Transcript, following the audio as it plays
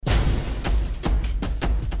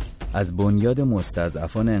از بنیاد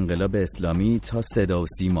مستضعفان انقلاب اسلامی تا صدا و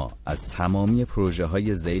سیما، از تمامی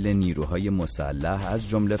پروژه‌های ذیل نیروهای مسلح، از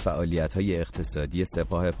جمله فعالیت‌های اقتصادی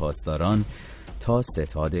سپاه پاسداران تا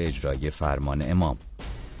ستاد اجرایی فرمان امام.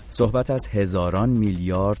 صحبت از هزاران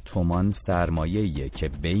میلیارد تومان سرمایه‌ایه که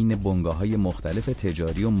بین بنگاه‌های مختلف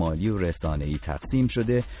تجاری و مالی و رسانه‌ای تقسیم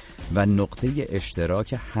شده و نقطه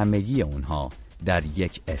اشتراک همگی اونها در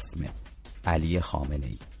یک اسم: علی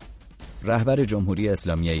خامنه‌ای. رهبر جمهوری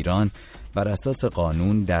اسلامی ایران بر اساس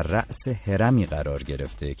قانون در رأس هرمی قرار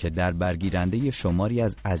گرفته که در برگیرنده شماری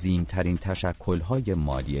از عظیم‌ترین تشکل‌های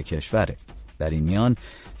مالی کشوره. در این میان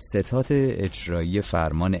ستاد اجرایی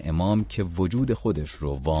فرمان امام که وجود خودش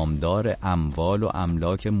رو وامدار اموال و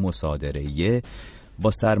املاک مصادره‌ای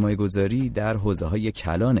با سرمایه‌گذاری در حوزه‌های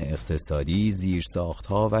کلان اقتصادی،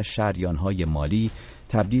 زیرساخت‌ها و شریان‌های مالی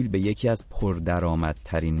تبدیل به یکی از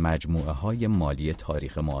پردرآمدترین مجموعه‌های مالی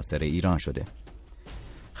تاریخ معاصر ایران شده.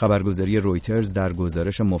 خبرگزاری رویترز در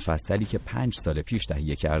گزارش مفصلی که 5 سال پیش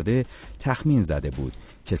تهیه کرده تخمین زده بود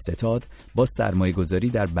که ستاد با سرمایه‌گذاری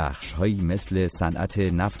در بخش‌هایی مثل صنعت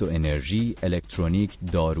نفت و انرژی، الکترونیک،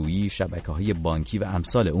 دارویی، شبکه‌های بانکی و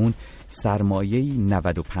امثال اون سرمایه‌ای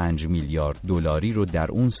 95 میلیارد دلاری رو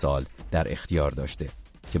در اون سال در اختیار داشته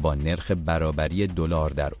که با نرخ برابری دلار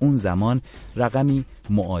در اون زمان رقمی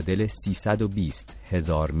معادل 320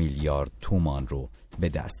 هزار میلیارد تومان رو به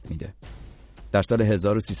دست میده. در سال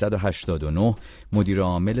 1389 مدیر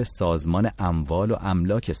عامل سازمان اموال و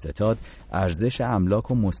املاک ستاد ارزش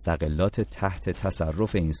املاک و مستغلات تحت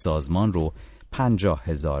تصرف این سازمان رو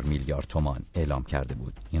 50,000 میلیارد تومان اعلام کرده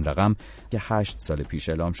بود. این رقم که 8 سال پیش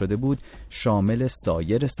اعلام شده بود شامل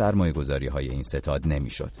سایر سرمایه‌گذاری‌های این ستاد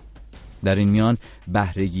نمی‌شد. در این میان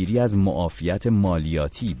بهره‌گیری از معافیت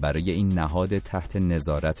مالیاتی برای این نهاد تحت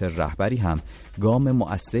نظارت رهبری هم گام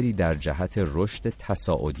مؤثری در جهت رشد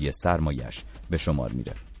تصاعدی سرمایه‌اش به شمار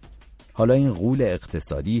میره. حالا این غول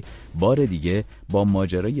اقتصادی بار دیگه با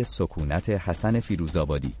ماجرای سکونت حسن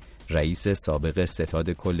فیروزآبادی، رئیس سابق ستاد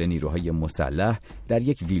کل نیروهای مسلح، در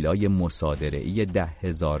یک ویلای مصادره‌ای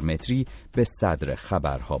 10,000 متری به صدر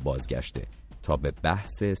خبرها بازگشته تا به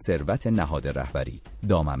بحث ثروت نهاد رهبری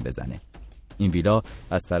دامن بزنه. این ویلا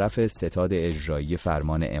از طرف ستاد اجرایی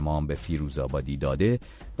فرمان امام به فیروزآبادی داده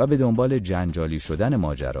و به دنبال جنجالی شدن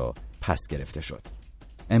ماجرا پس گرفته شد.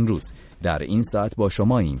 امروز در این ساعت با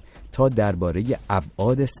شماییم تا درباره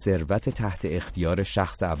ابعاد ثروت تحت اختیار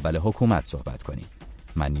شخص اول حکومت صحبت کنیم.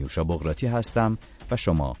 من نیوشا بغراتی هستم و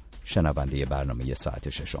شما شنونده برنامه ساعت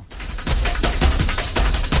ششم.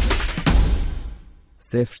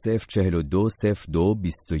 0042 02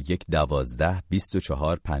 21 12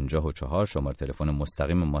 24 54 شماره تلفن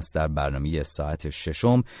مستقیم ماست در برنامه ساعت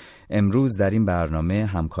ششم. امروز در این برنامه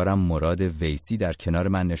همکارم مراد ویسی در کنار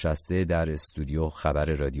من نشسته در استودیو خبر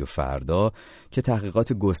رادیو فردا که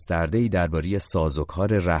تحقیقات گسترده‌ای درباره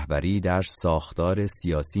سازوکار رهبری در ساختار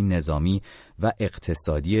سیاسی، نظامی و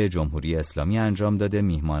اقتصادی جمهوری اسلامی انجام داده.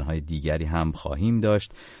 میهمان‌های دیگری هم خواهیم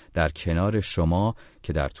داشت در کنار شما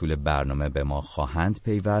که در طول برنامه به ما خواهند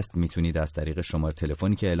پیوست. میتونید از طریق شماره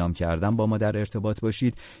تلفنی که اعلام کردم با ما در ارتباط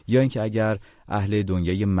باشید، یا اینکه اگر اهل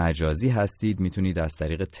دنیای مجازی هستید میتونید از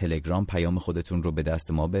طریق تلگرام پیام خودتون رو به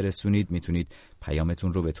دست ما برسونید. میتونید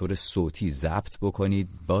پیامتون رو به طور صوتی ضبط بکنید،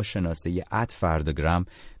 با شناسه @فرداگرام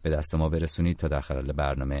به دست ما برسونید تا در خلال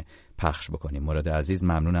برنامه پخش بکنیم. مراد عزیز،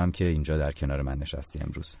 ممنونم که اینجا در کنار من نشستی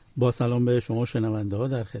امروز. با سلام به شما شنونده ها،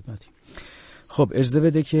 در خدمتیم. خب اجازه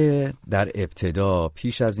بده که در ابتدا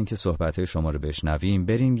پیش از اینکه صحبت‌های شما رو بشنویم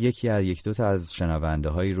بریم یک دو تا از شنونده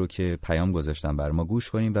هایی رو که پیام گذاشتن بر ما گوش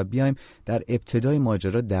کنیم و بیایم در ابتدای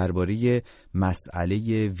ماجرا درباره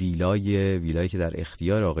مسئله ویلایی که در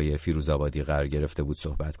اختیار آقای فیروزآبادی قرار گرفته بود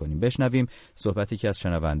صحبت کنیم. بشنویم صحبتی که از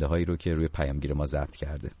شنونده هایی رو که روی پیامگیر ما ضبط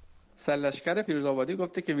کرده. سرلشکر فیروزآبادی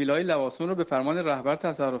گفته که ویلای لواسون رو به فرمان رهبر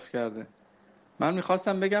تصرف کرده. من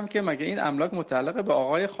میخواستم بگم که مگه این املاک متعلق به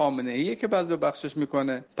آقای خامنه‌ایه که بعد به بخشش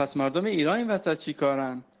میکنه؟ پس مردم ایران این وسط چی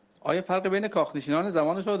کارن؟ آیا فرق بین کاخنشینان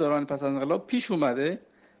زمانش و دوران پس از انقلاب پیش اومده؟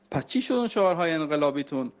 پس چی شد اون شعارهای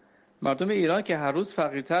انقلابیتون؟ مردم ایران که هر روز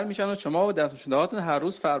فقیرتر میشن و شما و دستنشونهاتون هر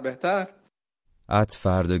روز فربهتر.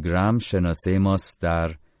 @فرداگرام شناسه ماست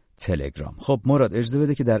در تلگرام. خب مراد، اجازه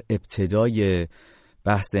بده که در ابتدای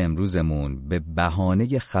بحث امروزمون به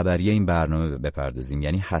بهانه خبری این برنامه بپردازیم،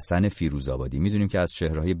 یعنی حسن فیروزآبادی. میدونیم که از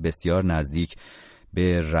چهره‌های بسیار نزدیک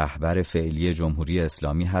به رهبر فعلی جمهوری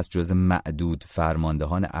اسلامی هست، جز معدود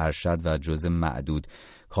فرماندهان ارشد و جز معدود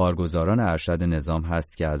کارگزاران ارشد نظام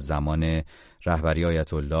هست که از زمان رهبری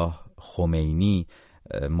آیت الله خمینی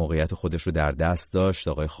موقعیت خودش رو در دست داشت.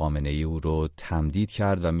 آقای خامنه‌ای او رو تمدید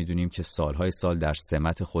کرد و میدونیم که سالهای سال در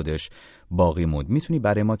سمت خودش باقی موند. میتونی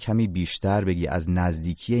برای ما کمی بیشتر بگی از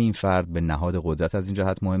نزدیکی این فرد به نهاد قدرت؟ از این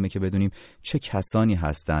جهت مهمه که بدونیم چه کسانی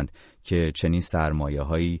هستند که چنین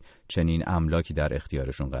سرمایه‌هایی، چنین املاکی در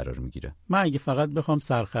اختیارشون قرار میگیره. من اگه فقط بخوام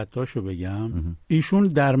سرخطاشو بگم، ایشون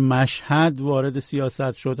در مشهد وارد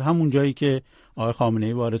سیاست شد، همون جایی که آقای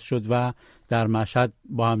خامنه‌ای وارد شد و در مشهد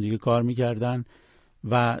با هم دیگه کار میکردن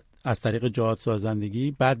و از طریق جهاد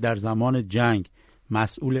سازندگی. بعد در زمان جنگ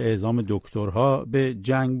مسئول اعزام دکترها به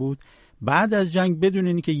جنگ بود. بعد از جنگ بدون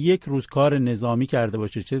اینکه یک روز کار نظامی کرده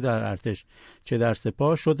باشه، چه در ارتش چه در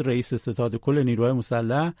سپاه، شد رئیس ستاد کل نیروهای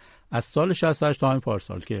مسلح از سال 68 تا همین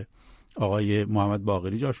پارسال که آقای محمد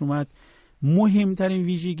باقری جاش اومد. مهمترین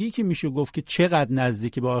ویژگی که میشه گفت که چقدر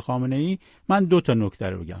نزدیک به آقای خامنه‌ای، من 2 تا نکته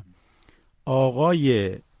رو بگم.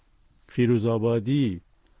 آقای فیروزآبادی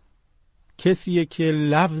کسیه که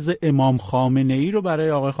لفظ امام خامنه‌ای رو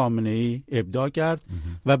برای آقای خامنه‌ای ابداع کرد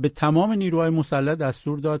و به تمام نیروهای مسلح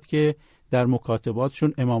دستور داد که در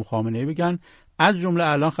مکاتباتشون امام خامنه‌ای بگن، از جمله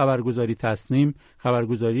الان خبرگزاری تصنیم،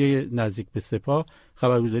 خبرگزاری نزدیک به سپاه،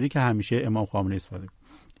 خبرگزاری که همیشه امام خامنه‌ای استفاده کنه.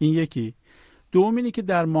 این یکی. دوم اینه که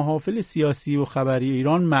در محافل سیاسی و خبری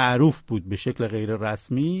ایران معروف بود به شکل غیر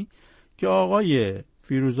رسمی که آقای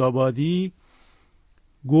فیروزآبادی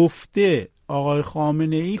گفته آقای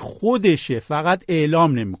خامنه‌ای خودشه، فقط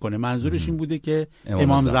اعلام نمیکنه. منظورش این بوده که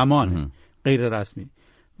امام زمان غیر رسمی.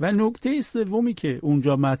 و نکته سومی که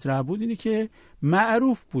اونجا مطرح بود اینه که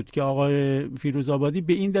معروف بود که آقای فیروزآبادی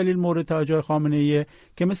به این دلیل مورد توجه خامنه‌ای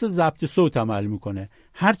که مثل ضبط صوت عمل میکنه.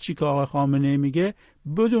 هر چی که آقای خامنه‌ای میگه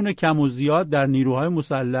بدون کم و زیاد در نیروهای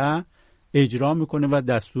مسلح اجرا میکنه و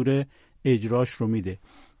دستور اجراش رو میده.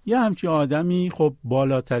 یه همچین آدمی خب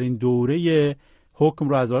بالاترین دوره حکم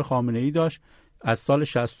رو از آقای خامنه‌ای داشت از سال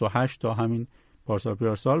 68 تا همین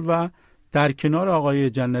پارسال و در کنار آقای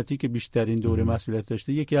جنتی که بیشترین دوره مسئولیت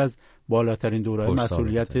داشته، یکی از بالاترین دوره‌های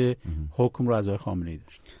مسئولیت حکم رو از آقای خامنه‌ای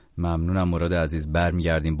داشت. ممنونم مراد عزیز.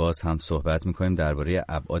 برمیگردیم باز هم صحبت میکنیم درباره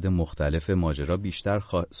ابعاد مختلف ماجرا. بیشتر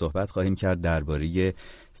صحبت خواهیم کرد درباره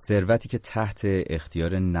ثروتی که تحت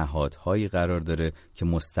اختیار نهادهایی قرار داره که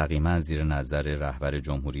مستقیما زیر نظر رهبر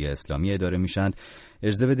جمهوری اسلامی اداره میشن.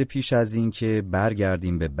 اجازه بده پیش از این که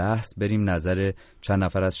برگردیم به بحث بریم نظر چند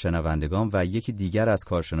نفر از شنوندگان و یکی دیگر از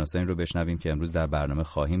کارشناسان رو بشنویم که امروز در برنامه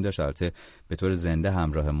خواهیم داشت. البته به طور زنده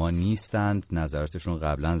همراه ما نیستند، نظراتشون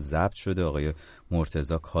قبلا ضبط شده. آقای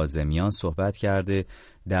مرتضی کاظمیان صحبت کرده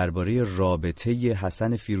درباره رابطه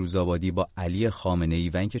حسن فیروزآبادی با علی خامنه‌ای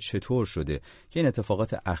و اینکه چطور شده که این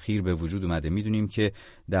اتفاقات اخیر به وجود اومده. میدونیم که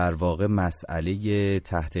در واقع مسئله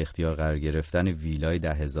تحت اختیار قرار گرفتن ویلای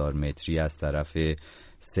 10,000 متری از طرف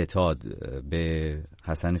ستاد به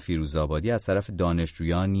حسن فیروزآبادی از طرف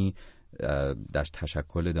دانشجویانی در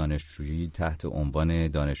تشکل دانشجویی تحت عنوان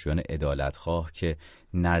دانشجویان عدالتخواه که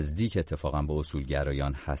نزدیک اتفاقا به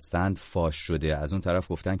اصولگرایان هستند فاش شده. از اون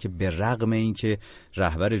طرف گفتن که به رغم اینکه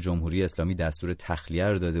رهبر جمهوری اسلامی دستور تخلیه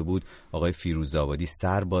رو داده بود، آقای فیروزآبادی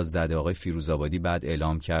سر باز زده. آقای فیروزآبادی بعد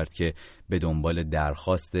اعلام کرد که به دنبال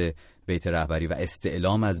درخواست بیت رهبری و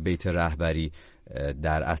استعلام از بیت رهبری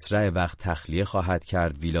در اسرع وقت تخلیه خواهد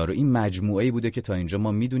کرد ویلا رو. این مجموعه‌ای بوده که تا اینجا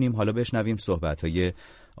ما میدونیم. حالا بشنویم صحبت‌های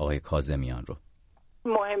آقای کاظمیان رو.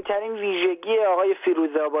 مهمترین ویژگی آقای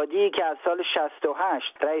فیروزآبادی که از سال 68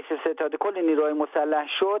 رئیس ستاد کل نیروهای مسلح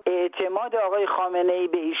شد، اعتماد آقای خامنه‌ای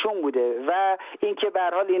به ایشون بوده و اینکه به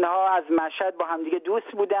هر حال اینها از مشهد با همدیگه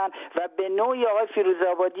دوست بودن و به نوعی آقای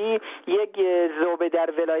فیروزآبادی یک ذوب در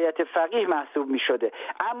ولایت فقیه محسوب می‌شده.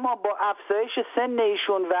 اما با افزایش سن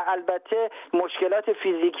ایشون و البته مشکلات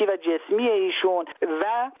فیزیکی و جسمی ایشون و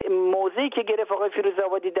موضعی که گرفت آقای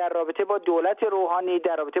فیروزآبادی در رابطه با دولت روحانی،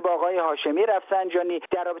 در رابطه با آقای هاشمی رفسنجانی،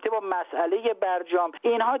 در رابطه با مسئله برجام،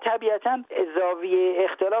 اینها طبیعتاً زاویه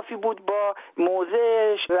اختلافی بود با موضع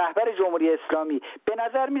رهبر جمهوری اسلامی. به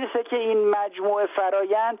نظر میرسه که این مجموعه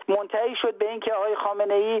فرایند منتهی شد به اینکه آقای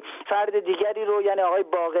خامنه‌ای فرد دیگری رو یعنی آقای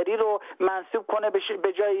باقری رو منصوب کنه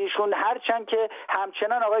به جای ایشون، هرچند که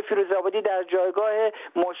همچنان آقای فیروزآبادی در جایگاه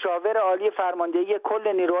مشاور عالی فرماندهی کل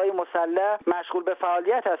نیروهای مسلح مشغول به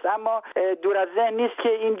فعالیت است. اما دور از ذهن نیست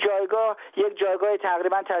که این جایگاه یک جایگاه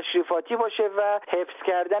تقریبا تشریفاتی باشه و حفظ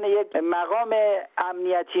کردن یک مقام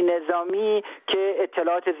امنیتی نظامی که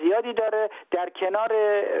اطلاعات زیادی داره در کنار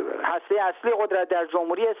هسته اصلی قدرت در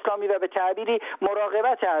جمهوری اسلامی و به تعبیری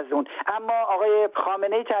مراقبت از اون. اما آقای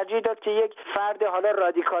خامنه‌ای ترجیح داد که یک فرد حالا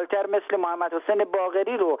رادیکالتر مثل محمد حسین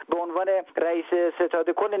باقری رو به عنوان رئیس ستاد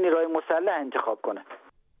کل نیروهای مسلح انتخاب کنه.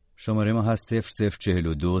 شماره ما هست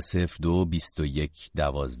 0042 02 21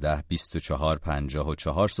 12 24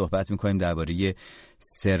 54. صحبت می‌کنیم درباره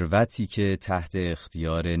ثروتی که تحت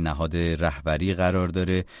اختیار نهاد رهبری قرار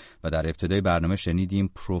داره و در ابتدای برنامه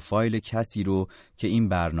شنیدیم پروفایل کسی رو که این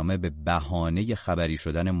برنامه به بهانه خبری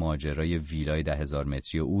شدن ماجرای ویلای 10,000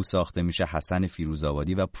 متری او ساخته میشه، حسن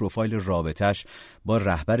فیروزآبادی، و پروفایل رابطش با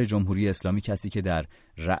رهبر جمهوری اسلامی، کسی که در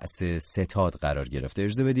رأس ستاد قرار گرفته.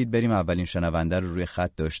 اجازه بدید بریم اولین شنونده رو روی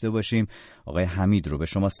خط داشته باشیم. آقای حمید رو به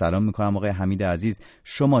شما سلام میکنم. آقای حمید عزیز،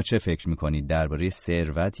 شما چه فکر میکنید درباره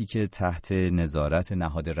ثروتی که تحت نظارت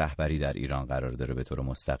نهاد رهبری در ایران قرار داره به طور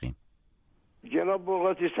مستقیم؟ جناب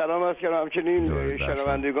بغاتی سلام عرض کنم، همچنین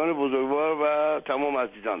شنوندگان بزرگوار و تمام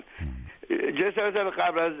عزیزان. جسارتا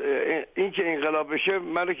قبل از اینکه انقلاب بشه،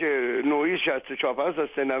 من که نوعی 64 از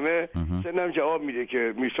سنم جواب میده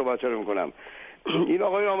که صحبت رو میکنم. این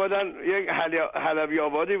آقای آمدن یک حلبی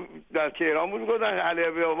آبادی در تهران بود، گفتن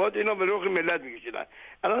حلبی آباد اینا به رخ ملت میکشیدن.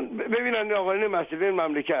 الان ببینن آقایان مسئولین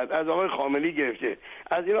مملکت از آقای خامنه‌ای گرفته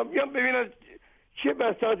از اینا بیان ببینن چه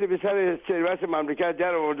بساطی به سر ثروت مملکت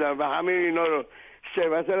در آوردن و همه اینا رو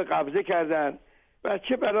ثروت رو قبضه کردن و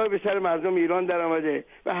چه بلایی به سر مردم ایران در آمده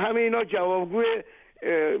و همه اینا جوابگوی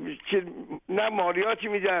نه مالیاتی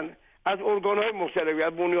میدن از ارگان‌های مختلف،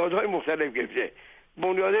 از بنیادهای مختلف گرفته،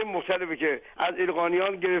 بنیادهای مختلفی که از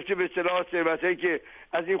ایرانیان گرفته به اصطلاح ثروتایی که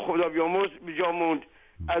از این خدا بیامرز به جا موند،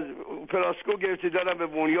 از پلاسکو گرفته دارن به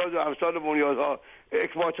بنیاد و امثال بنیادها،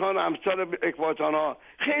 اکباتان و امثال اکباتانها،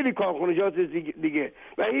 خیلی کارخانجات دیگه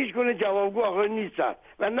و هیچ گونه جوابگو آقا نیستن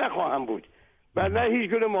و نخواهم بود و نه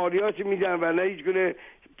هیچ گونه مالیاتی میدن و نه هیچ گونه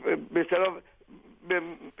به اصطلاح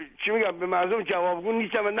چی میگم به مردم جوابگو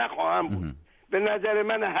نیستن و نخواهم بود. به نظر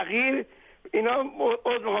من حقیر اینا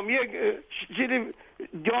هم یک چیزی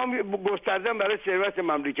جام گستردن برای ثروت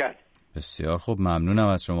مملکت. بسیار خوب، ممنونم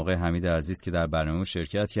از شما آقای حمید عزیز که در برنامه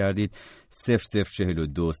شرکت کردید.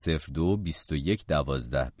 0042 02 21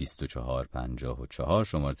 12 24 54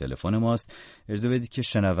 شماره تلفن ماست. اجازه بدید که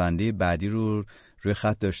شنونده بعدی رو روی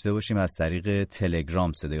خط داشته باشیم. از طریق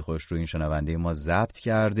تلگرام صدای خودش رو این شنونده ما ضبط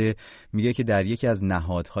کرده. میگه که در یکی از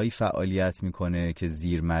نهادهایی فعالیت میکنه که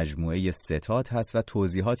زیر مجموعه ستاد هست و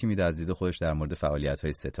توضیحاتی میده از دید خودش در مورد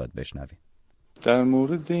فعالیت‌های ستاد. بشنویم. در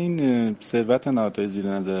مورد این ثروت نهادهای زیر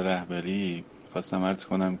نظر رهبری خواستم عرض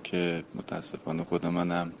کنم که متاسفانه خود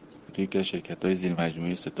منم یکی از شرکت‌های زیر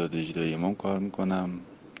مجموعه ستاد اجرایی امام کار میکنم.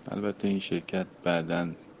 البته این شرکت بعداً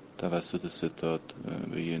توسط ستاد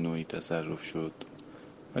به یه نوعی تصرف شد،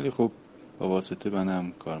 ولی خب با واسطه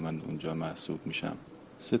منم کارمند اونجا محسوب میشم.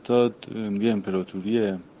 ستاد یه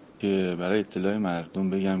امپراتوریه که برای اطلاع مردم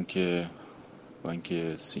بگم که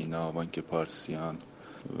بانک سینا، بانک پارسیان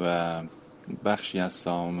و بخشی از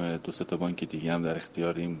سهام 2-3 بانک دیگه هم در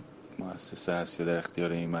اختیار این مؤسسه هست یا در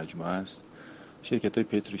اختیار این مجموعه است. شرکت‌های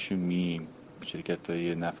پتروشیمی،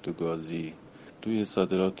 شرکت‌های نفت و گازی، توی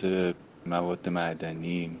صادرات مواد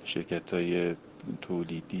معدنی، شرکت‌های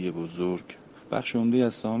تولیدی بزرگ، بخش عمده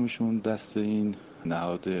از سهامشون دست این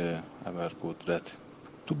نهاد ابرقدرت.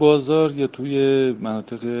 تو بازار یا توی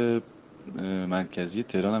مناطق مرکزی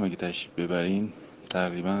تهران هم اگه تشریف ببرین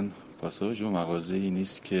تقریباً پاساژ و مغازه‌ای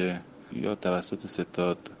نیست که یا توسط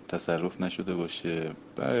ستاد تصرف نشده باشه.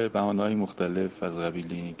 برای بهانه‌های مختلف از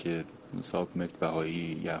قبیل اینی که صاحب ملک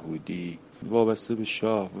بهایی، یهودی، وابسته به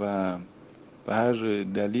شاه و به هر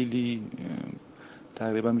دلیلی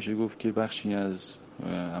تقریبا میشه گفت که بخشی از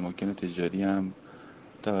اماکن تجاری هم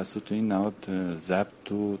توسط این نهاد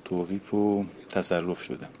ضبط و توقیف و تصرف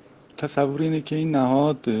شده. تصور اینه که این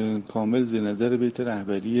نهاد کامل زیر نظر بیت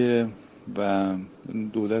رهبریه و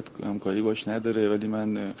دولت همکاری باش نداره، ولی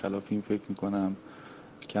من خلاف این فکر میکنم.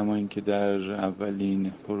 کما اینکه در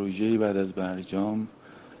اولین پروژه بعد از برجام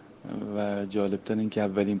و جالبتر این که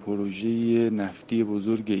اولین پروژه نفتی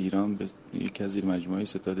بزرگ ایران به یک از زیر مجموعه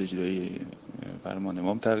ستاد اجرایی فرمان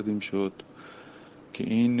امام تقدیم شد که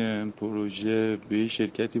این پروژه به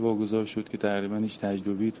شرکتی واگذار شد که تقریبا هیچ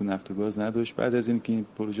تجربه‌ای تو نفت و گاز نداشت. بعد از اینکه این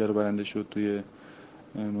پروژه رو برنده شد توی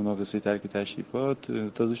مناقصه ترک تشریفات،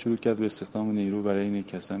 تازه شروع کرد به استخدام نیرو برای اینه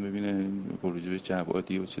که اصلا ببینه پروژه به چه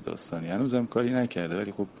ابعادی و چه داستانی. هنوزم کاری نکرده،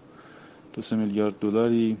 ولی خب 2-3 میلیارد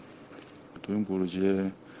دلاری تو این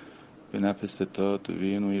پروژه به نفع ستاد و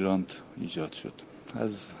یه نوعی رانت ایجاد شد.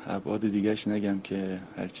 از ابعاد دیگهش نگم که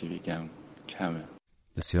هرچی بگم کمه.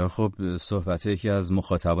 بسیار خوب، صحبت یکی از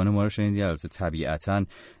مخاطبان ما رو شنیدید. البته طبیعتاً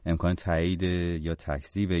امکان تایید یا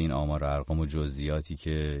تکذیب این آمار و ارقام و جزئیاتی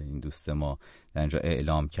که این دوست ما در اینجا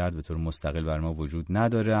اعلام کرد به طور مستقل برای ما وجود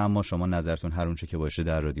نداره، اما شما نظرتون هر اونچه که باشه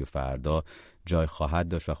در رادیو فردا جای خواهد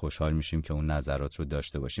داشت و خوشحال میشیم که اون نظرات رو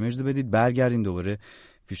داشته باشیم. اجازه بدید برگردیم دوباره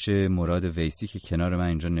پیش مراد ویسی که کنار من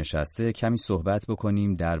اینجا نشسته، کمی صحبت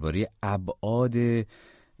بکنیم درباره ابعاد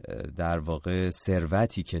در واقع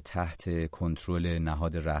ثروتی که تحت کنترل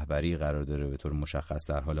نهاد رهبری قرار داره به طور مشخص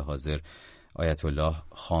در حال حاضر آیت الله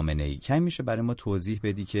خامنه‌ای، کمی میشه برای ما توضیح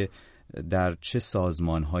بدی که در چه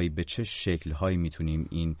سازمان‌هایی به چه شکل‌هایی میتونیم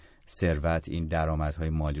این ثروت، این درآمدهای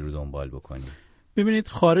مالی رو دنبال بکنیم؟ ببینید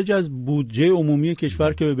خارج از بودجه عمومی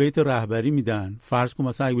کشور که به بیت رهبری میدن، فرض کن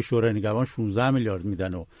مثلا اگه به شورای نگهبان 16 میلیارد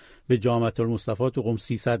میدن و به جامعه المصطفی تو قم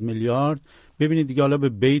 300 میلیارد، ببینید دیگه حالا به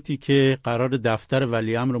بیتی که قرار دفتر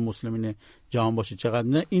ولی امر مسلمین جهان باشه چقدر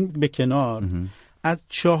نه. این به کنار، از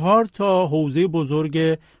 4 تا حوزه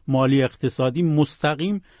بزرگ مالی اقتصادی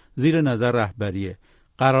مستقیم زیر نظر رهبریه: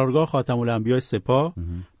 قرارگاه خاتم الانبیاء سپاه،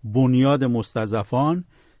 بنیاد مستضعفان،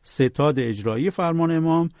 ستاد اجرایی فرمان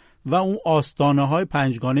امام و اون آستانه‌های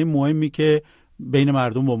پنجگانه مهمی که بین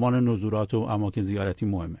مردم به عنوان نزورات و اماکن زیارتی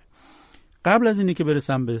مهمه. قبل از اینی که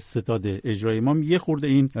برسم به ستاد اجرایی امام، یه خورده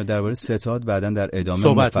این درباره ستاد بعداً در ادامه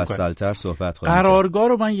مفصل‌تر صحبت خواهیم کرد. قرارگاه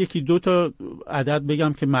رو من یکی دو تا عدد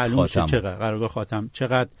بگم که معلوم شه چقدر قرارگاه خاتم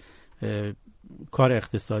چقدر کار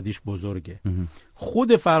اقتصادیش بزرگه.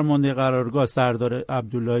 خود فرمانده قرارگاه سردار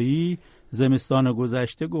عبداللهی زمستان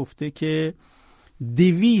گذشته گفته که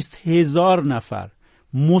 200,000 نفر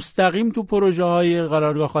مستقیم تو پروژه های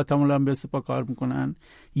قرارگاه خاتم الانبیاء سپاه کار میکنن،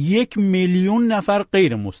 1,000,000 نفر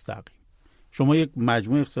غیر مستقیم. شما یک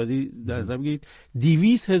مجموع اقتصادی در نظر بگیرید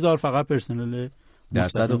 200,000 فقط پرسنل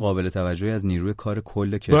درصد قابل توجهی از نیروی کار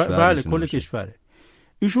کل کشور. بله کل کشوره.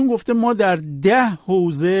 ایشون گفته ما در 10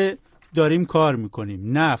 حوزه داریم کار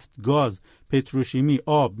میکنیم: نفت، گاز، پتروشیمی،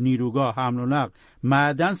 آب، نیروگاه، حمل و نقل،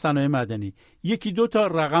 معدن، صنایع مدنی. یکی دو تا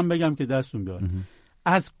رقم بگم که دستون بیاد.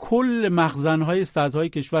 از کل مخزن‌های سدهای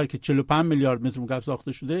کشور که 45 میلیارد متر مکعب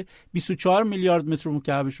ساخته شده، 24 میلیارد متر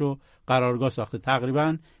مکعبشو قرارگاه ساخته،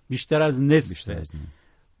 تقریباً بیشتر از نصف.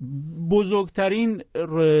 بزرگترین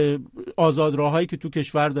آزادراهایی که تو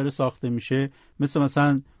کشور داره ساخته میشه،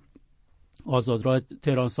 مثلا آزادراه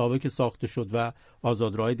تهران ساوه که ساخته شد و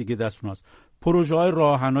آزادراهای دیگه دست اوناست. پروژه‌های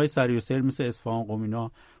راهنمای سریع السیر مثل اصفهان، قم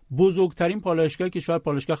اینا. بزرگترین پالایشگاه کشور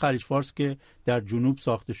پالایشگاه خلیج فارس که در جنوب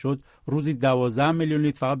ساخته شد، روزی 12 میلیون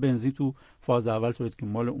لیتر فقط بنزین تو فاز اول تولید که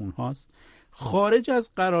مال اونهاست. خارج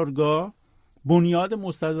از قرارگاه بنیاد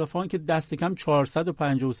مستضعفان که دست کم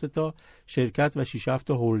 453 تا شرکت و 6-7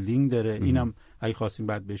 تا هلدینگ داره، اینم اگه خواستیم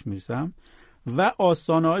بعد بهش میرسم. و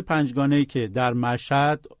آستانه‌های پنجگانه‌ای که در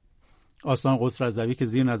مشهد آستان قدس رضوی که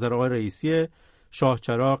زیر نظر آقای رئیسیه، شاه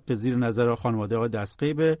چراغ که زیر نظر خانواده آقای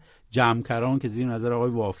دستقیبه، جمکران که زیر نظر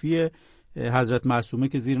آقای وافیه، حضرت معصومه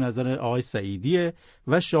که زیر نظر آقای سعیدیه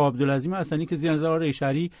و شاه عبدالعظیم حسنی که زیر نظر آقای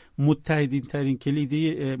ریشری،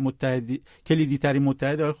 کلیدی ترین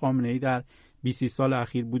متحد آقای خامنه‌ای در 20 سال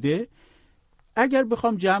اخیر بوده. اگر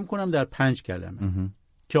بخوام جمع کنم در 5 کلمه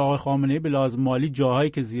که آقای خامنه‌ای به لحاظ مالی جاهایی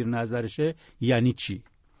که زیر نظرشه یعنی چی؟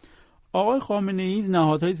 آقای خامنه‌ای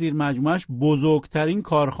نهادهای زیر مجموعش بزرگترین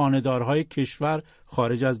کارخانه‌دارهای کشور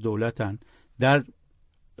خارج از دولتن، در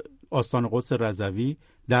آستان قدس رضوی،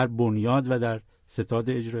 در بنیاد و در ستاد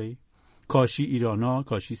اجرایی، کاشی ایرانا،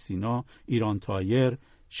 کاشی سینا، ایران تایر،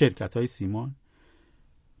 شرکت‌های سیمان.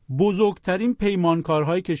 بزرگترین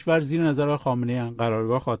پیمانکارهای کشور زیر نظر آقای خامنه‌ای،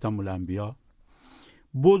 قرارگاه خاتم الانبیاء.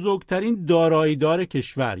 بزرگترین داراییدار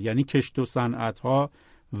کشور یعنی کشت و صنعت‌ها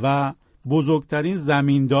و بزرگترین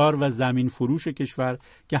زمیندار و زمین فروش کشور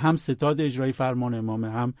که هم ستاد اجرایی فرمان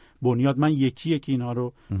امامه هم بنیاد. من یکی یکی اینها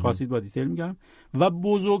رو خواستید با دیتیل میگم. و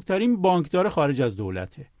بزرگترین بانکدار خارج از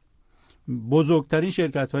دولته، بزرگترین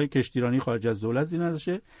شرکت‌های کشتیرانی خارج از دولت زیر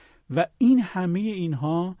نظرشه. و این همه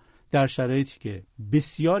اینها در شرایطی که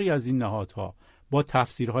بسیاری از این نهادها با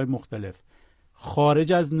تفسیرهای مختلف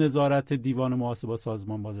خارج از نظارت دیوان محاسبات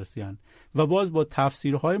سازمان بازرسی هستند و باز با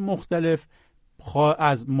تفسیرهای مختلف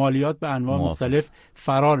از مالیات به انواع مختلف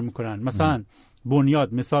فرار میکنن. مثلا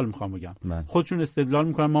بنیاد، مثال میخوام بگم، خودشون استدلال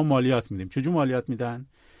میکنن ما مالیات میدیم. چجور مالیات میدن؟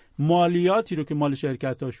 مالیاتی رو که مال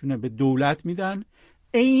شرکتاشونه به دولت میدن،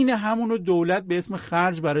 عین همونو دولت به اسم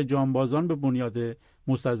خرج برای جانبازان به بنیاد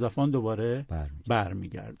مستضعفان دوباره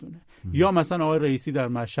برمیگردونه. یا مثلا آقای رئیسی در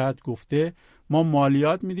مشهد گفته ما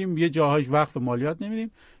مالیات میدیم، یه جاهایش وقف مالیات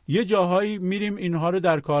نمیدیم، یه جاهایی میریم اینها رو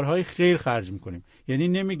در کارهای خیر خرج میکنیم. یعنی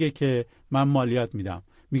نمیگه که من مالیات میدم،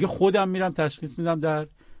 میگه خودم میرم تشخیص میدم در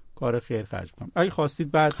کار خیر خرج کنم. اگه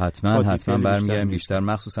خواستید بعد حتما برمیگردیم بیشتر،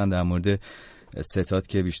 مخصوصا در مورد ستاد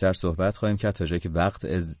که بیشتر صحبت خواهیم کرد. تا جایی که وقت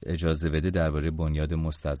اجازه بده درباره بنیاد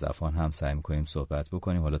مستضعفان هم سعی می‌کنیم صحبت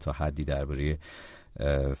بکنیم. حالا تا حدی درباره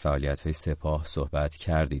فعالیت‌های سپاه صحبت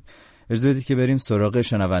کردیم. اجازه بدید که بریم سراغ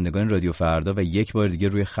شنوندگان رادیو فردا و یک بار دیگه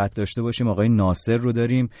روی خط داشته باشیم. آقای ناصر رو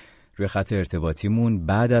داریم. روی خط ارتباطیمون.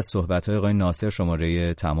 بعد از صحبت‌های آقای ناصر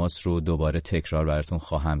شماره تماس رو دوباره تکرار براتون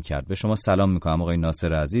خواهم کرد. به شما سلام می‌کنم آقای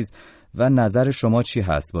ناصر عزیز و نظر شما چی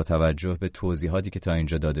هست با توجه به توضیحاتی که تا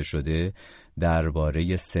اینجا داده شده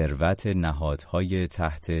درباره ثروت نهادهای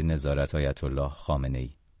تحت نظارت آیت الله خامنه‌ای؟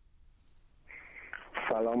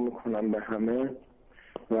 سلام میکنم به همه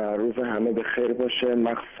و روز همه به خیر باشه،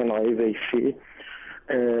 مخصوصا آقای ویسی.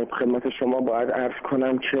 خدمت شما باید عرض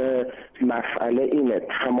کنم که مسئله اینه،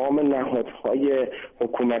 تمام نهادهای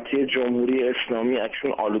حکومتی جمهوری اسلامی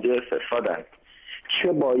اکنون آلوده فسادند.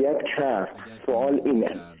 چه باید کرد؟ سوال اینه،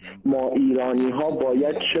 ما ایرانی ها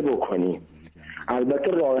باید چه بکنیم؟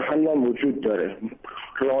 البته راه حل وجود داره.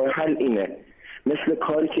 راه حل اینه، مثل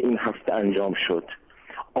کاری که این هفته انجام شد،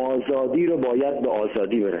 آزادی رو باید به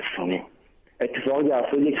آزادی برسونیم. اتفاقی در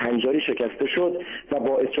افراد یک هنجاری شکسته شد و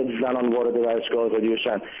باعث شد زنان وارد ورزشگاه آزادی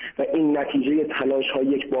بشن و این نتیجه تلاش های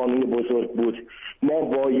یک بانوی بزرگ بود. ما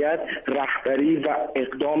باید رهبری و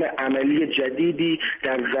اقدام عملی جدیدی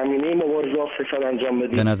در زمینه مبارزه با فساد انجام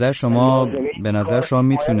بدیم. به نظر شما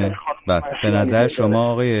میتونه به نظر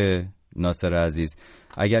شما آقای ناصر عزیز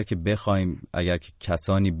اگر که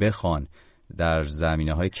کسانی بخوان در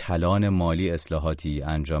زمینه‌های کلان مالی اصلاحاتی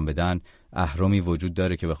انجام بدن، اهرمی وجود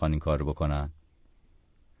داره که بخوان این کار رو بکنن؟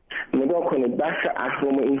 نگاه کنید، بحث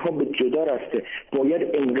اهرم اینها به جدا رفته. باید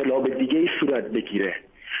انقلاب دیگه‌ای صورت بگیره.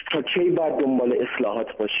 تا کی باید دنبال اصلاحات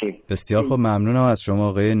باشیم؟ بسیار خوب، ممنونم از شما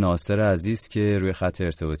آقای ناصر عزیز که روی خط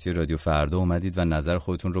ارتباطی رادیو فردا اومدید و نظر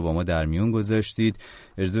خودتون رو با ما در میون گذاشتید.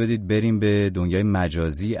 اجازه بدید بریم به دنیای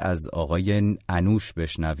مجازی، از آقای انوش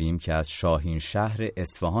بشنویم که از شاهین شهر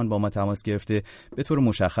اصفهان با ما تماس گرفته، به طور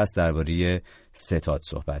مشخص درباره ستاد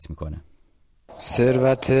صحبت میکنه.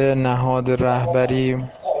 ثروت نهاد رهبری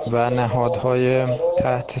و نهادهای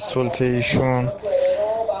تحت سلطه ایشون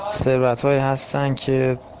ثروت‌هایی هستند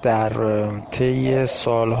که در طی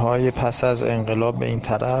سالهای پس از انقلاب به این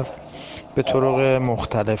طرف به طرق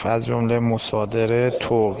مختلف از جمله مصادره،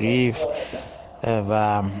 توقیف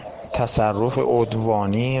و تصرف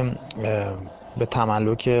عدوانی به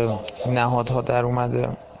تملک نهادها در اومده.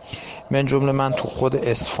 من جمله من تو خود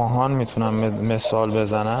اصفهان میتونم مثال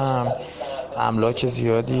بزنم، املاک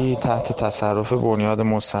زیادی تحت تصرف بنیاد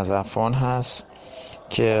مستضعفان هست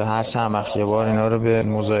که هر چند وقت یه بار اینا رو به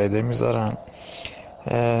مزایده میذارن.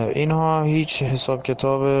 اینها هیچ حساب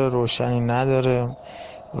کتاب روشنی نداره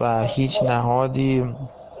و هیچ نهادی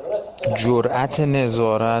جرأت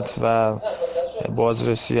نظارت و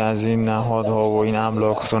بازرسی از این نهادها و این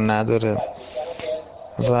املاک رو نداره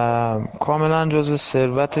و کاملا جزو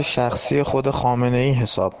ثروت شخصی خود خامنه‌ای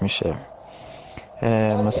حساب میشه.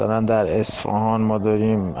 مثلا در اصفهان ما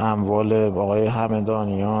داریم اموال آقای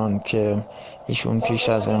همدانیان که ایشون پیش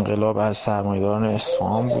از انقلاب از سرمایه‌داران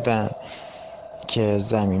اصفهان بودن که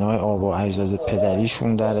زمین‌های آب و اجداد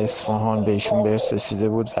پدریشون در اصفهان به ایشون به ارث رسیده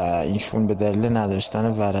بود و ایشون به دلیل نداشتن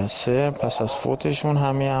ورثه پس از فوتشون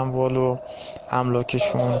همه اموال و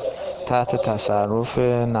املاکشون تحت تصرف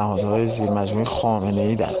نهادهای زیرمجموعه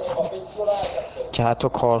خامنه‌ای در اومد که حتی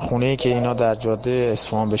کارخونه‌ای که اینا در جاده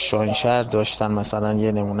اصفهان به شاهینشهر داشتن، مثلا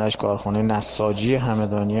یه نمونهش کارخونه نساجی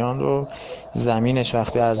همدانیان رو زمینش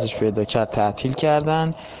وقتی ارزش پیدا کرد تعطیل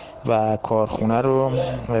کردن و کارخونه رو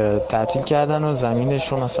تعطیل کردن و زمینش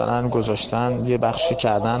رو مثلا گذاشتن یه بخشی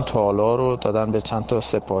کردن تالا رو دادن به چند تا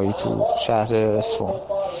سپاهی تو شهر اصفهان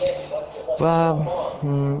و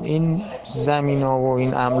این زمینا و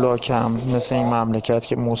این املاک هم مثل این مملکت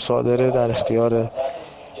که مصادره در اختیار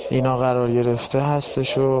اینا قرار گرفته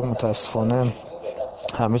هستش و متاسفانه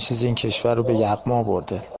همه چیز این کشور رو به یغما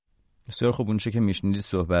برده. بسیار خوب، اونچه که میشنیدید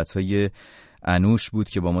صحبت‌های انوش بود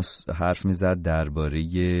که با ما حرف میزد درباره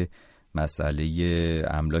مسئله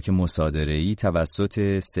املاک مصادره‌ای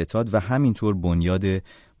توسط ستاد و همینطور بنیاد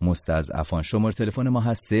مستضعفان. شماره تلفن ما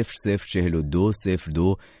هست 0042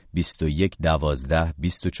 02 21 12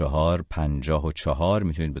 24 54.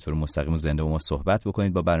 میتونید به طور مستقیم و زنده با ما صحبت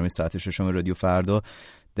بکنید با برنامه ساعت ششم رادیو فردا.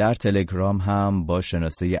 در تلگرام هم با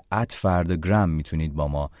شناسه @فرداگرام میتونید با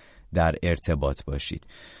ما در ارتباط باشید.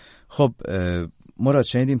 خب مراد،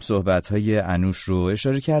 شنیدیم صحبت‌های انوش رو،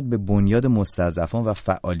 اشاره کرد به بنیاد مستضعفان و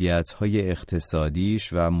فعالیت‌های اقتصادیش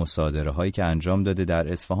و مصادره‌هایی که انجام داده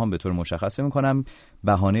در اصفهان. به طور مشخص فکر می‌کنم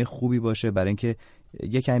بهانه خوبی باشه برای اینکه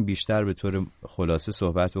یکم بیشتر به طور خلاصه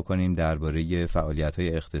صحبت بکنیم درباره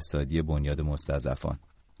فعالیت‌های اقتصادی بنیاد مستضعفان.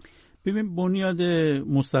 ببین، بنیاد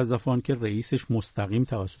مستضعفان که رئیسش مستقیم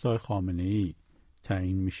توسط آقای خامنه‌ای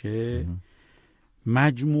تعیین میشه،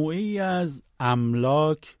 مجموعه‌ای از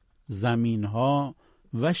املاک، زمین‌ها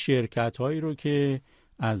و شرکت‌هایی رو که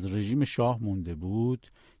از رژیم شاه مونده بود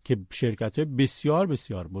که شرکت‌های بسیار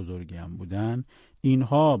بسیار بزرگی هم بودن،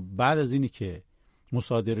 اینها بعد از اینی که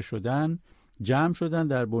مصادره شدن جمع شدن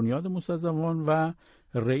در بنیاد مستضعفان و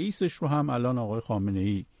رئیسش رو هم الان آقای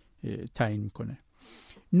خامنه‌ای تعیین میکنه.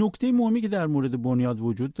 نکته مهمی که در مورد بنیاد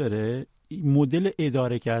وجود داره مدل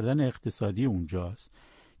اداره کردن اقتصادی اونجاست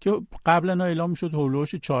که قبلا اعلام میشد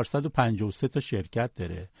هولوش 453 تا شرکت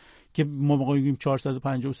داره که ما میگیم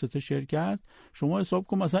 453 تا شرکت، شما حساب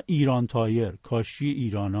کن مثلا ایران تایر، کاشی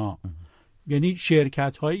ایرانا، یعنی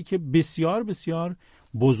شرکت هایی که بسیار بسیار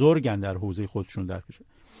بزرگن در حوزه خودشون در کشور.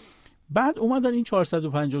 بعد اومدن این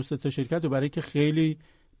 453 تا شرکت رو برای که خیلی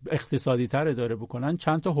اقتصادی تر اداره بکنن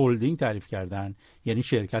چند تا هلدینگ تعریف کردن، یعنی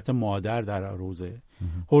شرکت مادر در حوزه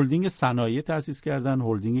هلدینگ صنایع تأسیس کردن،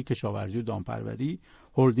 هلدینگ کشاورزی و دامپروری،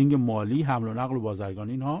 هلدینگ مالی، حمل و نقل و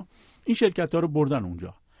بازرگانی. این شرکت ها رو بردن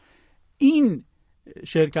اونجا. این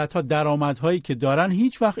شرکت ها درآمدهایی که دارن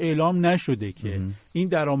هیچ وقت اعلام نشده که این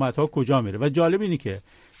درآمدها کجا میره. و جالب اینه که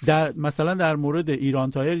مثلا در مورد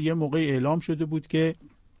ایران تایر یه موقعی اعلام شده بود که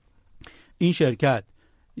این شرکت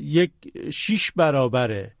 6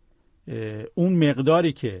 برابر اون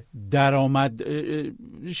مقداری که درآمد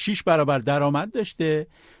 6 برابر درآمد داشته،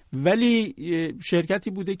 ولی شرکتی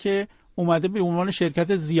بوده که اومده به عنوان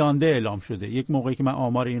شرکت زیانده اعلام شده. یک موقعی که من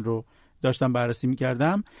آمار این رو داشتم بررسی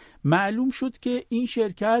می‌کردم معلوم شد که این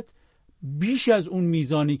شرکت بیش از اون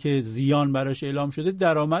میزانی که زیان براش اعلام شده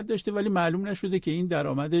درآمد داشته، ولی معلوم نشده که این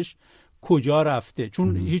درآمدش کجا رفته،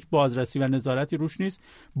 چون هیچ بازرسی و نظارتی روش نیست.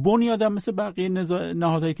 بنیادم مثل بقیه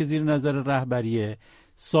نهادهایی که زیر نظر رهبریه،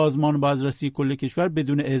 سازمان بازرسی کل کشور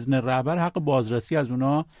بدون اذن رهبر حق بازرسی از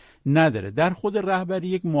اونا نداره. در خود رهبری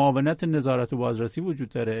یک معاونت نظارت و بازرسی وجود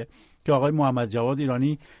داره که آقای محمد جواد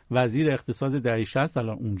ایرانی وزیر اقتصاد دهه 60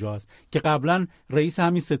 الان اونجاست که قبلا رئیس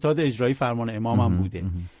همین ستاد اجرایی فرمان امام هم بوده.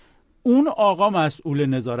 اون آقا مسئول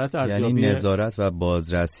نظارت ارزیابی، یعنی نظارت و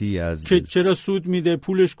بازرسی از چرا سود میده،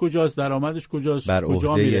 پولش کجاست، درآمدش کجاست، بر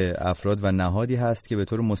عهده افراد و نهادی هست که به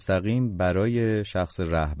طور مستقیم برای شخص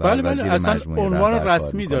رهبر وزیر مجموعه عنوان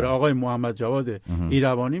رسمی داره آقای محمد جواد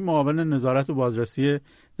ایرانی، معاون نظارت و بازرسی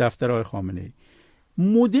دفتر آقای خامنه‌ای.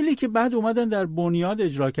 مدلی که بعد اومدن در بنیاد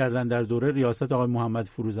اجرا کردن در دوره ریاست آقای محمد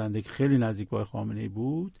فروزنده که خیلی نزدیک با خامنه‌ای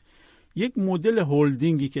بود، یک مدل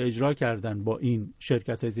هولدینگی که اجرا کردن با این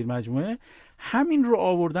شرکت زیر مجموعه، همین رو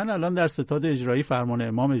آوردن الان در ستاد اجرایی فرمان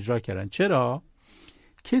امام اجرا کردن. چرا؟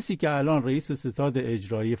 کسی که الان رئیس ستاد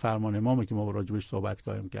اجرایی فرمان امامه که ما راجبش صحبت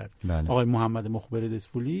کردیم آقای محمد مخبر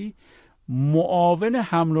دسفولی، معاون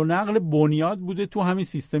حمل و نقل بنیاد بوده تو همین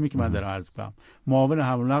سیستمی که من دارم عرض می‌کنم، معاون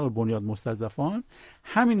حمل و نقل بنیاد مستضعفان.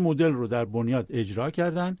 همین مدل رو در بنیاد اجرا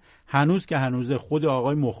کردن. هنوز که هنوز خود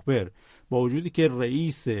آقای مخبر با وجودی که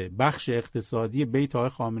رئیس بخش اقتصادی بیت آقای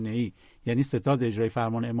خامنه‌ای یعنی ستاد اجرایی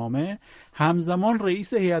فرمان امامه، همزمان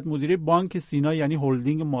رئیس هیئت مدیره بانک سینا یعنی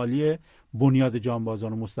هلدینگ مالی بنیاد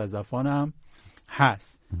جانبازان و مستضعفان هم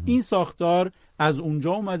هست. این ساختار از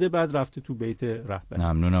اونجا اومده بعد رفته تو بیت رهبر.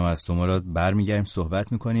 ممنونم از تو مراد. برمیگردیم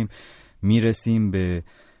صحبت میکنیم، میرسیم به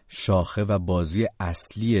شاخه و بازوی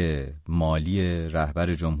اصلی مالی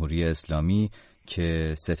رهبر جمهوری اسلامی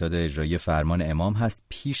که ستاد اجرایی فرمان امام هست.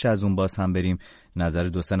 پیش از اون باز هم بریم نظر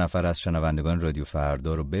 2-3 نفر از شنوندگان رادیو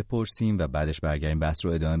فردا رو بپرسیم و بعدش برگردیم بحث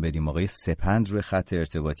رو ادامه بدیم. آقای سپند روی خط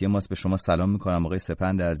ارتباطی ماست. به شما سلام میکنم آقای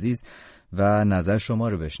سپند عزیز و نظر شما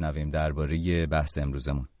رو بشنویم درباره بحث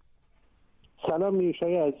امروزمون. سلام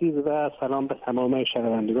میشای عزیز و سلام به تمام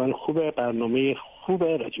شنوندگان خوب برنامه خوب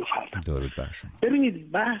رادیو فردا. درود بر شما.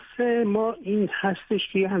 ببینید بحث ما این هستش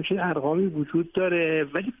که همچین ارقامی وجود داره،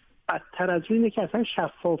 ولی بدتر از اینه که اصلا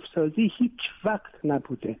شفاف سازی هیچ وقت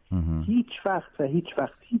نبوده. هیچ وقت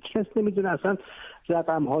هیچ کس نمیدونه اصلا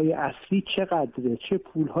رقم‌های اصلی چقدره، چه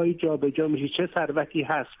پول‌هایی جابجا میشه، چه ثروتی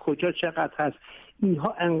هست، کجا چقدر هست.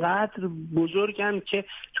 اینها انقدر بزرگن که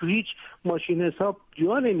تو هیچ ماشین حساب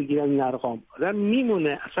جا نمیگیرن این ارقام. آدم میمونه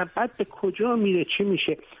اصلا بعد به کجا میره چی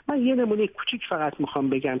میشه. من یه نمونه کوچیک فقط میخوام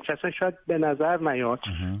بگم که اصلا شاید به نظر نیاد.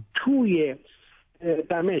 توی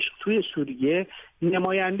دمشق توی سوریه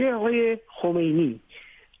نماینده آقای خمینی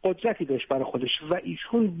قدرتی داشت برای خودش و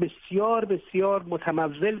ایشون بسیار بسیار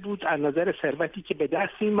متمول بود از نظر ثروتی که به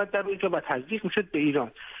دست می‌آمد در اونجا و تزریق میشد به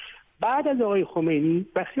ایران. بعد از آقای خمینی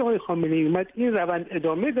وقتی آقای خامنه‌ای اومد این روند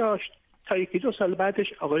ادامه داشت تا 1-2 سال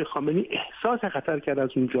بعدش آقای خامنه‌ای احساس خطر کرد از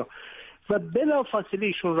اونجا و بلا فاصله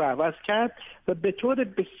ایشون رو عوض کرد و به طور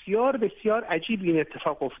بسیار بسیار عجیب این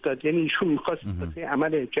اتفاق افتاد. یعنی ایشون می‌خواست واسه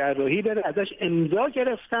عمل جراحی بره، ازش امضا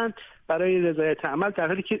گرفتن برای رضایت عمل، در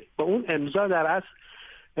حالی که با اون امضا در اصل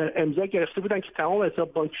امضا گرفته بودن که تمام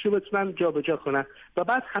حساب بانکیشو بتونن جابجا کنن و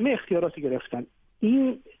بعد همه اختیارات گرفتن.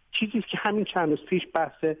 این چیزی که همین چند روز پیش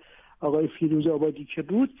بحث آقای فیروز آبادی که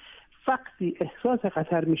بود وقتی احساس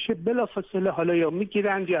خطر میشه بلافاصله حالا یا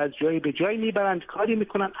میگیرند یا از جایی به جایی میبرند، کاری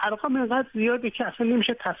میکنن. ارقام اینقدر زیاده که اصلا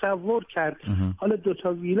نمیشه تصور کرد. حالا 2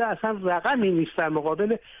 ویله اصلا رقمی نیست در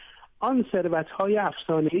مقابل آن ثروت‌های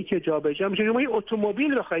افسانه‌ای که جابجا میشه. شما یه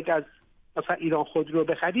اتومبیل بخواید از مثلا ایران خودرو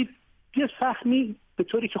بخرید، یه سهمی به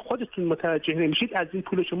طوری که خودتون متوجه نمیشید از این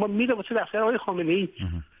پول شما میره واسه دفتر آقای خامنه‌ای.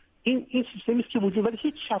 این سیستمی است که وجود، ولی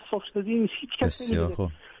هیچ شفاف‌سازی نیست. هیچ کسی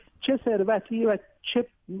نمی‌دونه چه ثروتی و چه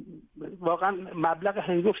واقعا مبلغ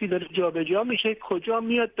هنگفتی داره جابجا میشه، کجا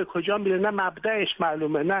میاد به کجا میره، نه مبدأش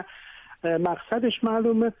معلومه نه مقصدش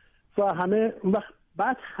معلومه و همه وقت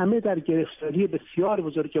بعد همه در گرفتاری بسیار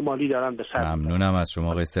بزرگ مالی دارن به سر. ممنونم از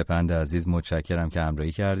شما آقای سپند عزیز، متشکرم که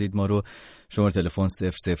همراهی کردید ما رو. شماره تلفن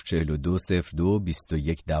 0042 02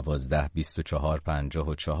 21 12 24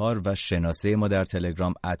 54 و شناسه ما در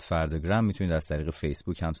تلگرام @فردگرام. میتونید از طریق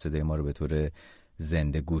فیسبوک هم صدای ما رو به طور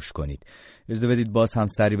زنده گوش کنید. اجازه بدید باز هم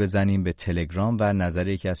سری بزنیم به تلگرام و نظر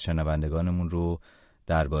یکی از شنوندگانمون رو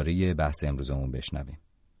درباره بحث امروزمون بشنویم.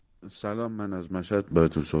 سلام، من از مشهد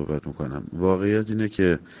باهاتون صحبت میکنم. واقعیت اینه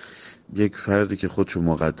که یک فردی که خودشو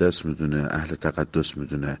مقدس میدونه، اهل تقدس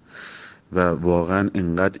میدونه و واقعا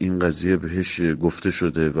اینقدر این قضیه بهش گفته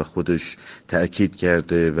شده و خودش تأکید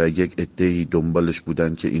کرده و یک عده‌ای دنبالش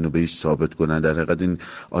بودن که اینو بهش ثابت کنن، در حقیقت این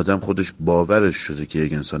آدم خودش باورش شده که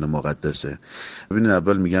یک انسان مقدسه. ببینید،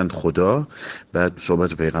 اول میگن خدا، بعد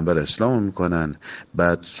صحبت پیغمبر اسلامو میکنن،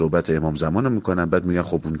 بعد صحبت امام زمانو میکنن، بعد میگن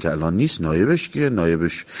خب اون که الان نیست نایبش کیه؟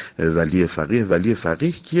 نایبش ولی فقیه. ولی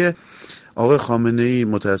فقیه کیه؟ آقای خامنه‌ای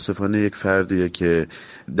متاسفانه یک فردیه که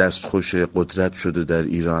دستخوش قدرت شده در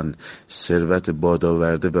ایران، ثروت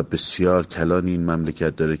بادآورده و بسیار کلان این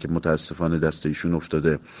مملکت داره که متاسفانه دست ایشون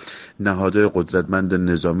افتاده. نهادهای قدرتمند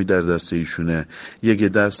نظامی در دست ایشونه. یک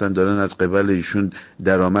عده هستن دارن از قبل ایشون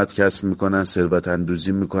درآمد کسب میکنن، ثروت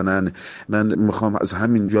اندوزی میکنن. من میخوام از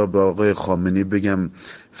همینجا به آقای خامنه‌ای بگم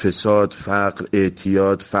فساد، فقر،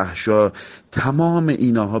 اعتیاد، فحشا، تمام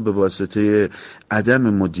اینها به واسطه عدم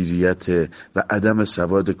مدیریت و عدم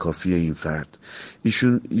سواد کافی این فرد.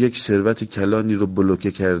 ایشون یک ثروت کلانی رو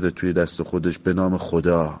بلوکه کرده توی دست خودش به نام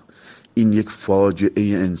خدا. این یک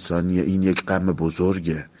فاجعه انسانیه، این یک غم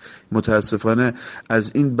بزرگه. متاسفانه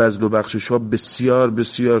از این بذل و بخشش ها بسیار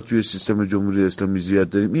بسیار توی سیستم جمهوری اسلامی زیاد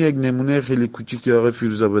داریم. این یک نمونه خیلی کوچیکی آقای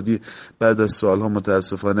فیروزآبادی بعد از سالها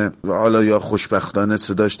متاسفانه، حالا یا خوشبختانه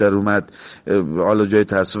صداش در اومد، حالا جای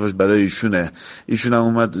تاسفش برای ایشونه. ایشون هم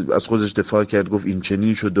اومد از خودش دفاع کرد، گفت این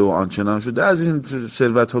چنین شده و آنچنان شده. از این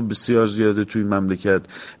ثروت ها بسیار زیاده توی مملکت.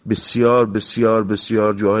 بسیار بسیار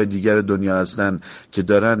بسیار جاهای دیگر دنیا هستن که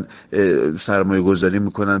دارن سرمایه گذاری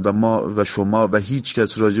میکنن و ما و شما و هیچ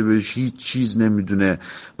کس راجع بهش هیچ چیز نمیدونه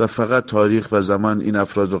و فقط تاریخ و زمان این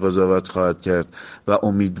افراد رو قضاوت خواهد کرد. و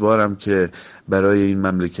امیدوارم که برای این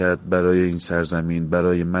مملکت، برای این سرزمین،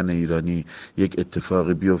 برای من ایرانی یک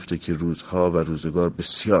اتفاقی بیفته که روزها و روزگار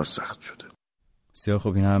بسیار سخت شده. بسیار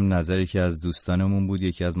خوب، این هم نظری که از دوستانمون بود.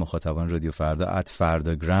 یکی از مخاطبان رادیو فردا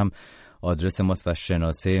 @فرداگرام آدرس ماست و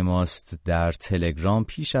شناسه ماست در تلگرام.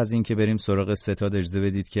 پیش از این که بریم سراغ ستاد، اجازه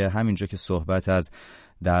بدید که همینجا که صحبت از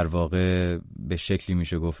در واقع به شکلی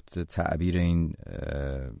میشه گفت تعبیر این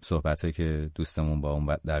صحبت‌هایی که دوستمون با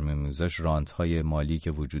اون در میون می‌گذاشت، رانت‌های مالی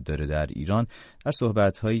که وجود داره در ایران، در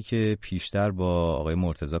صحبت‌هایی که پیشتر با آقای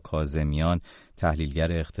مرتضی کاظمیان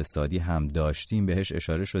تحلیلگر اقتصادی هم داشتیم بهش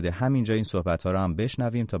اشاره شده. همینجا این صحبت‌ها رو هم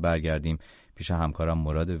بشنویم تا برگردیم پیش همکارم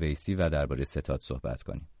مراد ویسی و درباره ستاد صحبت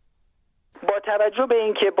کنیم. با توجه به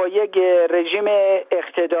اینکه با یک رژیم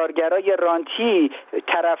اقتدارگرای رانتی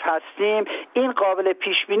طرف هستیم، این قابل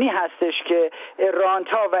پیش بینی هستش که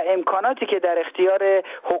رانت‌ها و امکاناتی که در اختیار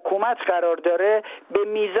حکومت قرار داره به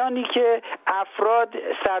میزانی که افراد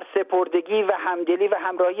سرسپردگی و همدلی و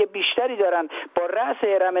همراهی بیشتری دارن با رأس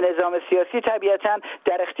هرم نظام سیاسی، طبیعتاً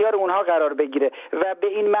در اختیار اونها قرار بگیره و به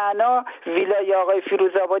این معنا ویلای آقای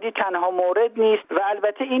فیروزآبادی تنها مورد نیست. و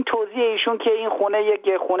البته این توضیح ایشون که این خونه یک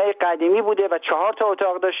خونه قدیمی بوده و 4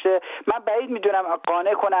 اتاق داشته، من بعید میدونم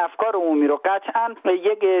قانع کنه افکار عمومی رو. قطعا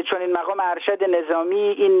یک چنین مقام ارشد نظامی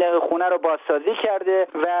این خونه رو بازسازی کرده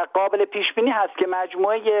و قابل پیش بینی هست که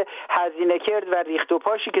مجموعه هزینه کرد و ریخت و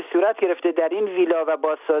پاشی که صورت گرفته در این ویلا و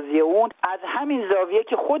بازسازی اون از همین زاویه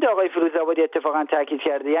که خود آقای فیروزآبادی اتفاقا تاکید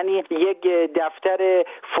کرده، یعنی یک دفتر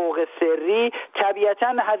فوق سری،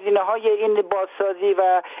 طبیعتا هزینه‌های این بازسازی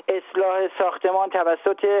و اصلاح ساختمان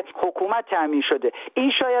توسط حکومت تامین شده.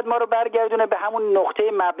 این شاید ما رو برگردونه برگردونه به همون نقطه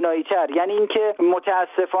مبنایی تر، یعنی اینکه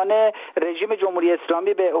متاسفانه رژیم جمهوری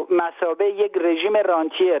اسلامی به مثابه یک رژیم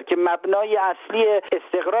رانتیر که مبنای اصلی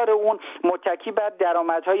استقرار اون متکی بر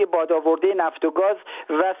درآمدهای بادآورده نفت و گاز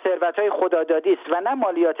و ثروت‌های خدادادی است و نه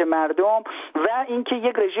مالیات مردم، و اینکه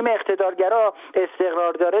یک رژیم اقتدارگرا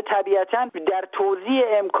استقرار داره، طبیعتاً در توزیع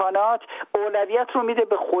امکانات اولویت رو میده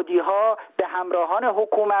به خودی‌ها، به همراهان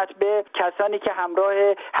حکومت، به کسانی که همراه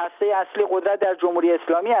هسته اصلی قدرت در جمهوری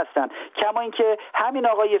اسلامی هستند. کما اینکه همین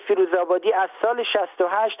آقای فیروزآبادی از سال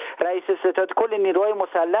 68 رئیس ستاد کل نیروهای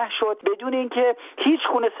مسلح شد بدون اینکه هیچ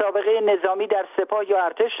گونه سابقه نظامی در سپاه یا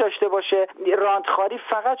ارتش داشته باشه. راندخواری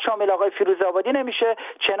فقط شامل آقای فیروزآبادی نمیشه،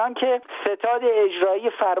 چنان که ستاد اجرایی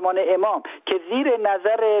فرمان امام که زیر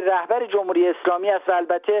نظر رهبر جمهوری اسلامی است و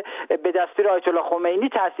البته به دستور آیت الله خمینی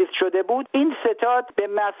تأسیس شده بود، این ستاد به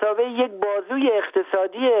مثابه یک بازوی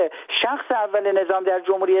اقتصادی شخص اول نظام در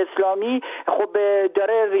جمهوری اسلامی خب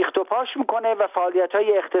داره ریخت و پاش میکنه و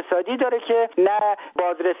فعالیت‌های اقتصادی داره که نه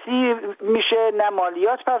بازرسی میشه، نه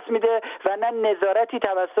مالیات پس میده و نه نظارتی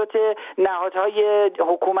توسط نهادهای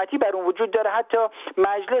حکومتی بر اون وجود داره، حتی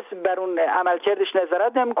مجلس بر اون عملکردش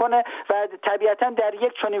نظارت نمیکنه و طبیعتاً در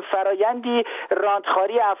یک چنین فرایندی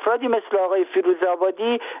راندخواری افرادی مثل آقای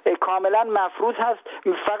فیروزآبادی کاملا مفروض هست،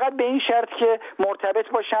 فقط به این شرط که مرتبط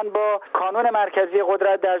باشن با کانون مرکزی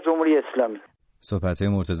قدرت در جمهوری اسلامی.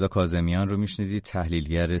 صحبت‌های مرتضی کاظمیان رو میشنیدید،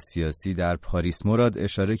 تحلیلگر سیاسی در پاریس. مراد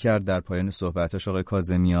اشاره کرد در پایان صحبتاش آقای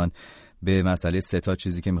کاظمیان به مسئله ستاد،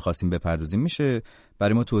 چیزی که می‌خواستیم بپردازیم. میشه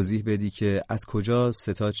برای ما توضیح بدی که از کجا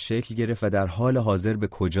ستاد شکل گرفت و در حال حاضر به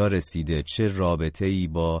کجا رسیده؟ چه رابطه‌ای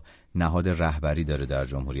با نهاد رهبری داره در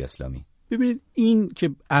جمهوری اسلامی؟ ببینید، این که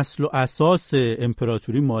اصل و اساس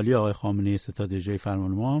امپراتوری مالی آقای خامنه‌ای ستاد اجرایی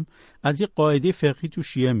فرمان امام از یک قاعده فقهی تو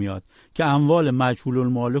شیعه میاد که اموال مجهول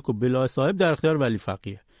المالک و بلا صاحب در اختیار ولی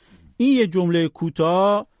فقیه. این یه جمله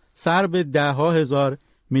کوتاه سر به ده‌ها هزار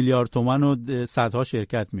میلیارد تومان و صدها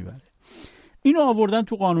شرکت میبره. اینو آوردن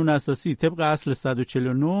تو قانون اساسی طبق اصل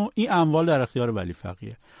 149، این اموال در اختیار ولی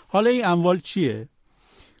فقیه. حالا این اموال چیه؟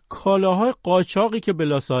 کالاهای قاچاقی که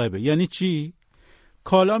بلا صاحبه. یعنی چی؟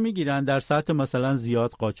 کالا میگیرن در سطح مثلا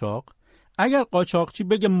زیاد قاچاق. اگر قاچاقچی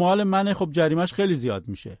بگه مال منه، خب جریمش خیلی زیاد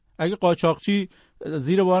میشه. اگه قاچاقچی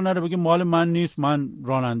زیر بار نره بگه مال من نیست، من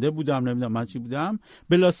راننده بودم، نمیدونم من چی بودم،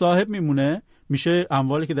 بلا صاحب میمونه، میشه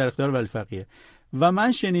اموالی که در اختیار ولی فقیه. و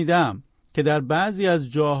من شنیدم که در بعضی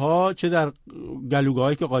از جاها، چه در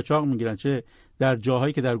گلوگاهایی که قاچاق میگیرن، چه در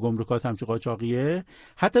جاهایی که در گمرکات همچین قاچاقیه،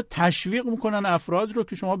 حتی تشویق میکنن افراد رو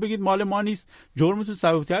که شما بگید مال ما نیست، جرمتون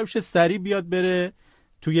ثبت‌تر بشه، سریع بیاد بره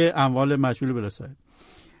توی اموال مجهول بلا صاحب.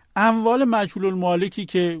 اموال مجهول المالکی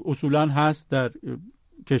که اصولاً هست در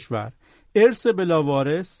کشور، ارث بلا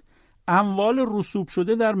وارث، اموال رسوب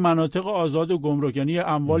شده در مناطق آزاد و گمرک، یعنی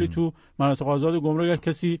اموالی تو مناطق آزاد و گمرک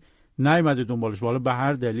کسی نیامده دنبالش، حالا به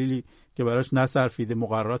هر دلیلی که براش نصرفیده،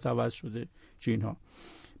 مقررات عوض شده، چینها،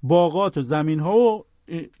 باغات و زمین‌ها و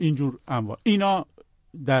اینجور اموال، اینا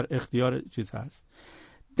در اختیار چیز هست.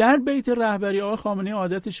 در بیت رهبری آقای خامنه‌ای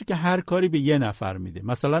عادتشه که هر کاری به یه نفر میده.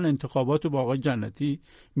 مثلا انتخابات با آقای جنتی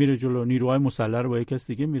میره جلو، نیروهای مسلح رو با یک کس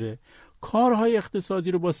دیگه میره، کارهای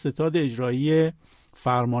اقتصادی رو با ستاد اجرایی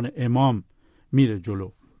فرمان امام میره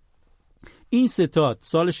جلو. این ستاد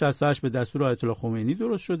سال 68 به دستور آیت الله خمینی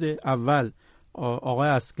درست شده. اول آقای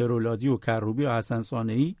عسکرولادی و کروبی و حسن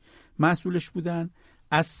ثانوی مسئولش بودن.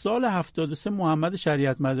 از سال 73 محمد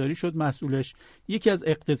شریعت مداری شد مسئولش، یکی از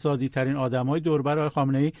اقتصادی ترین آدم‌های دوربر آقای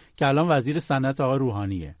خامنه‌ای که الان وزیر صنعت آقای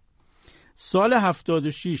روحانیه. سال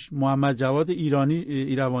 76 محمد جواد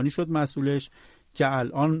ایروانی شد مسئولش که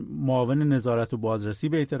الان معاون نظارت و بازرسی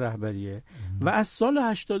بیت رهبریه. و از سال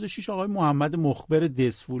 86 آقای محمد مخبر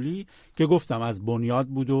دسفولی که گفتم از بنیاد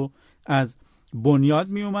بود و از بنیاد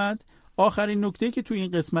می اومد. آخرین نکته که تو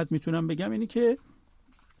این قسمت میتونم بگم اینی که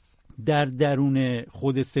در درون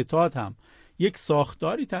خود ستاد هم یک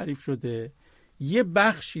ساختاری تعریف شده، یه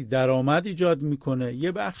بخشی درآمد ایجاد میکنه،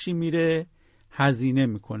 یه بخشی میره هزینه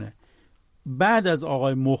میکنه. بعد از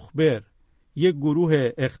آقای مخبر یک گروه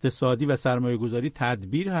اقتصادی و سرمایه گذاری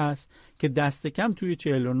تدبیر هست که دست کم توی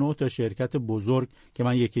 49 تا شرکت بزرگ که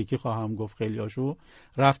من یکی یکی خواهم گفت خیلیاشو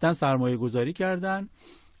رفتن سرمایه گذاری کردن.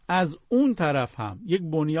 از اون طرف هم یک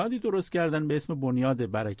بنیادی درست کردن به اسم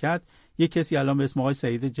بنیاد برکت، یک کسی الان به اسم آقای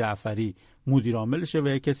سعید جعفری مدیر عاملشه و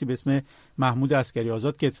یک کسی به اسم محمود عسکری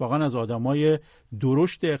آزاد که اتفاقا از آدمای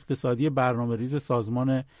درشت اقتصادی برنامه‌ریز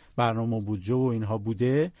سازمان برنامه و بودجه و اینها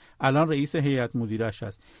بوده، الان رئیس هیئت مدیرش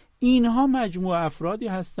هست. اینها مجموعه افرادی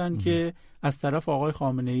هستن که از طرف آقای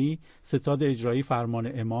خامنه‌ای ستاد اجرایی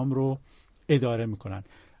فرمان امام رو اداره میکنن.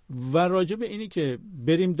 و راجع به اینی که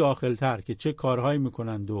بریم داخل‌تر که چه کارهایی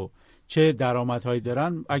میکنند و چه درآمدهایی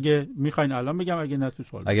دارن. اگه میخواین الان بگم، اگه نه تو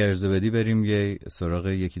سوال اگر اجازه بدی بریم یه سراغ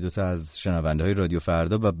یکی دوتا از شنونده‌های رادیو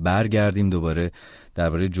فردا و برگردیم دوباره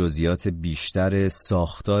درباره جزئیات بیشتر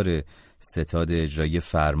ساختار ستاد اجرایی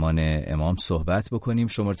فرمان امام صحبت بکنیم.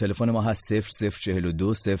 شماره تلفن ما هست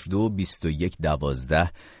 0042 02 21 12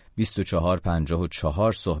 24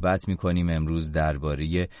 54. صحبت می‌کنیم امروز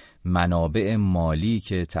درباره منابع مالی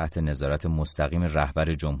که تحت نظارت مستقیم رهبر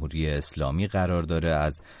جمهوری اسلامی قرار داره.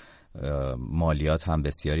 از مالیات هم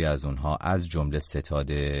بسیاری از اونها از جمله ستاد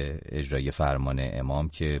اجرایی فرمان امام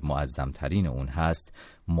که معظم‌ترین اون هست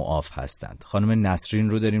معاف هستند. خانم نسرین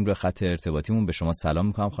رو داریم روی خط ارتباطیمون. به شما سلام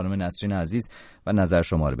میکنم خانم نسرین عزیز و نظر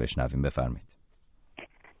شما رو بشنویم. بفرمایید.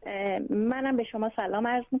 منم به شما سلام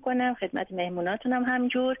عرض میکنم، خدمت مهموناتونم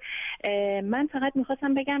همجور. من فقط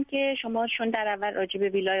میخواستم بگم که شما چون در اول راجع به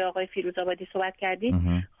ویلای آقای فیروزآبادی صحبت کردید،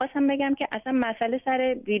 خواستم بگم که اصلا مسئله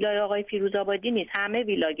سر ویلای آقای فیروزآبادی نیست. همه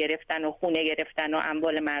ویلا گرفتن و خونه گرفتن و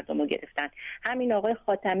اموال مردم رو گرفتن. همین آقای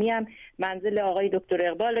خاتمی هم منزل آقای دکتر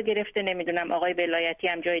اقبال رو گرفته، نمیدونم آقای ولایتی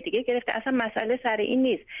هم جای دیگه گرفته. اصلا مسئله سر این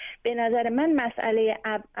نیست. به نظر من مسئله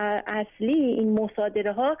اصلی این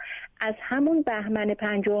مصادره ها از همون بهمن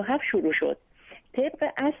 57 شروع شد. طبق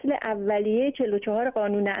اصل اولیه 44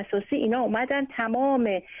 قانون اساسی اینا اومدن تمام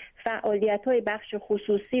فعالیت‌های بخش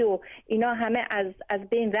خصوصی و اینا همه از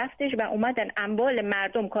بین رفتش و اومدن اموال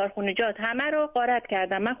مردم، کارخونجات همه رو غارت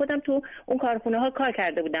کردن. من خودم تو اون کارخونه ها کار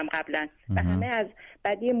کرده بودم قبلا و همه از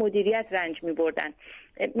بدی مدیریت رنج می‌بردن.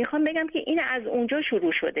 میخوام بگم که این از اونجا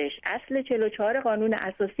شروع شدش. اصل 44 قانون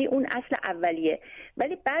اساسی اون اصل اولیه،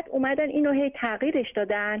 ولی بعد اومدن اینو هی تغییرش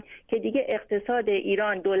دادن که دیگه اقتصاد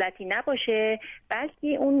ایران دولتی نباشه، بلکه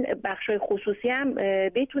اون بخشای خصوصی هم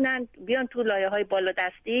بتونن بیان تو لایه‌های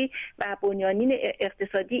بالادستی و بنیانین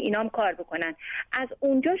اقتصادی اینام کار بکنن. از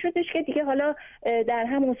اونجا شدش که دیگه حالا در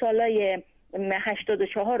همون سالای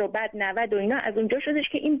 84 و بعد 90 و اینا از اونجا شدش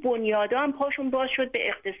که این بنیادا هم پاشون باز شد به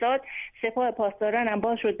اقتصاد، سپاه پاسداران هم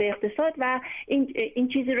باز شد به اقتصاد و این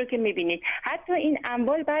چیزی رو که میبینید. حتی این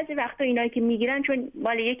اموال بعضی وقتا اینایی که میگیرن، چون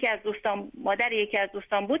مال یکی از دوستان، مادر یکی از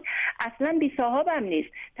دوستان بود، اصلا بی صاحب هم نیست،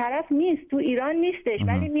 طرف نیست، تو ایران نیستش،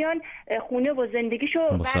 ولی میان خونه و زندگیشو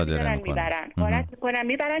میبرن، غارت میکنن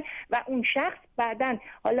میبرن و اون شخص بعدن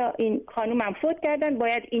حالا این خانوم هم فوت کردن،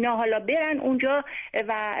 باید اینا حالا برن اونجا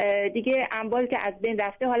و دیگه اموال که از بین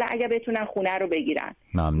رفته حالا اگه بتونن خونه رو بگیرن.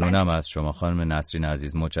 ممنونم از شما خانم نسرین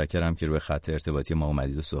عزیز، متشکرم که روی خط ارتباطی ما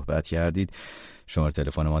اومدید و صحبت کردید. شماره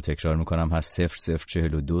تلفن ما تکرار میکنم هست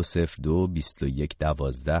 0042 02 21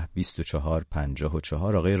 12 24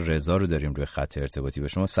 54. آقای رضا رو داریم روی خط ارتباطی. به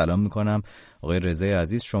شما سلام میکنم آقای رضای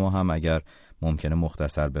عزیز، شما هم اگر ممکنه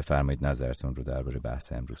مختصر بفرمایید نظرتون رو درباره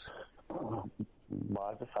بحث امروز.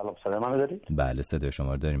 با سلام صدای منو دارید؟ بله صدای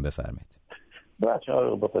شما رو داریم، بفرمایید.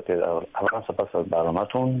 بچه‌ها با اولا سپاس از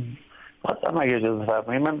برنامه‌تون. خواستم اگه اجازه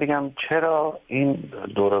فرمایید من بگم چرا این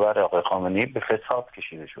دوره‌بر آقای خامنه‌ای به فساد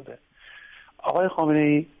کشیده شده. آقای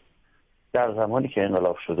خامنه‌ای در زمانی که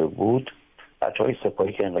انقلاب شده بود، بچه‌های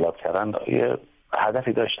سپاهی که انقلاب کردن یه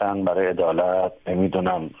هدفی داشتن برای عدالت،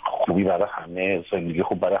 نمیدونم خوبی برای همه، زندگی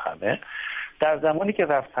خوب برای همه. در زمانی که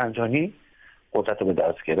رفسنجانی قدرت رو به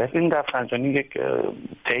دست گرفت، این رفسنجانی یک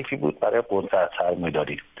طیفی بود برای قدرت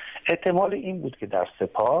سرمایه‌داری. احتمال این بود که در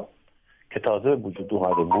سپاه که تازه وجود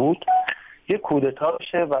اومده بود یک کودتا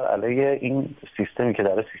بشه و علیه این سیستمی که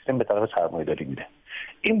در سیستم به طرف سرمایه‌داری میره.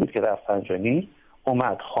 این بود که رفسنجانی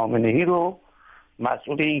اومد خامنه‌ای رو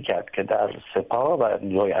مسئول این کرد که در سپاه و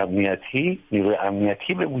نیروی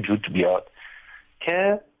امنیتی به وجود بیاد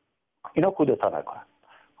که اینا کودتا نکنن.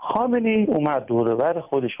 خامنه‌ای اومد دوره‌بر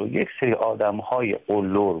خودش رو یک سری آدم‌های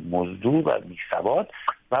قلدر، مزدور و بی‌سواد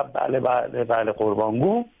و بله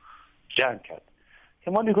قربانگو جمع کرد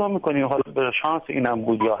که ما نگاه میکنیم حالا به شانس اینم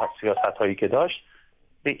بود یا سیاست‌هایی که داشت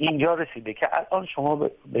به اینجا رسیده که الان شما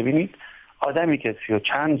ببینید آدمی که 30 و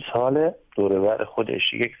چند سال دوره‌بر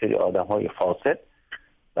خودش یک سری آدم‌های فاسد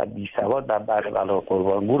و بی‌سواد و بله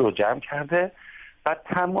قربانگو رو جمع کرده و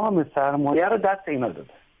تمام سرمایه رو دست اینا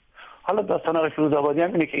داده. حالا داستان آقای فیروزآبادی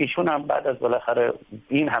هم اینه که ایشون هم بعد از بالاخره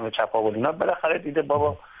این همه چپاول اینا بالاخره دیده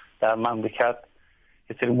بابا در مملکت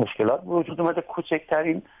یه سری مشکلات وجود اومده،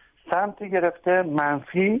 کوچکترین سمت گرفته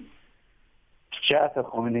منفی جهت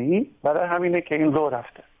خامنه‌ای، برای همینه که این رو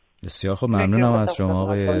رفته. بسیار خوب، ممنونم از شما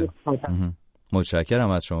آقای متشکرم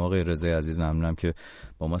از شما آقای رضای عزیز، ممنونم که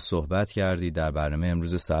با ما صحبت کردید در برنامه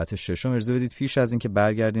امروز ساعت 6. اجازه بدید پیش از اینکه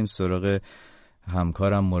برگردیم سراغ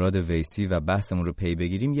همکارم مراد ویسی و بحثمون رو پی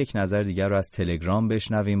بگیریم یک نظر دیگر رو از تلگرام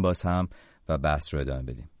بشنویم باز هم و بحث رو ادامه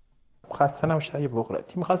بدیم. خسته نباشید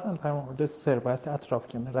بغراتی. می‌خواستم در مورد ثروت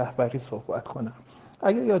اطرافیان رهبری صحبت کنم.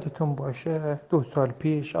 اگه یادتون باشه 2 سال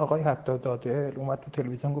پیش آقای حداد عادل اومد تو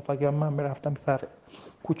تلویزیون گفت اگر من برفتم سر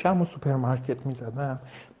کوچه‌مو سوپرمارکت میزدم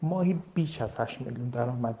ماهی بیش از 8 میلیون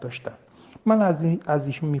درآمد داشتم. من از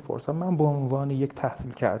ایشون میپرسم، من به عنوان یک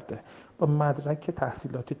تحصیل کرده با مدرک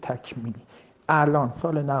تحصیلات تکمیلی الان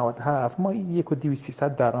سال 97 ما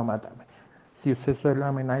 1,200,300 درآمدمه، 33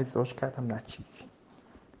 سالمه، نه ازدواج کردم نه چیزی.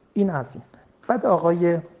 این از این. بعد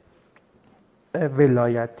آقای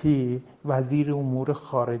ولایتی وزیر امور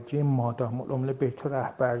خارجه مادام العمر بیت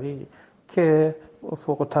رهبری که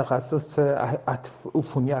فوق تخصص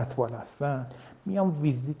عفونی اطفال هستن میام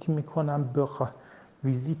ویزیت میکنم،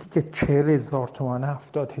 ویزیتی که 40,000 تومان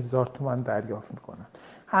 70,000 تومان دریافت میکنن.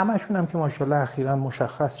 همشون هم که ماشاءالله اخیراً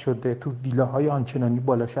مشخص شده تو ویلاهای آنچنانی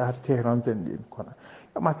بالا شهر تهران زندگی میکنن.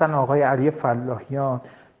 یا مثلا آقای علی فلاحیان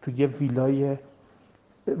تو یه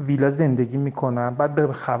ویلا زندگی میکنن، بعد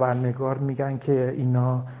به خبرنگار میگن که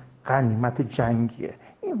اینا غنیمت جنگیه.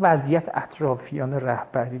 این وضعیت اطرافیان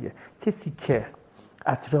رهبریه. کسی که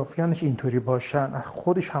اطرافیانش اینطوری باشن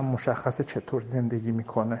خودش هم مشخصه چطور زندگی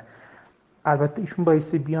میکنه. البته ایشون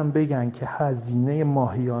بایستی بیان بگن که هزینه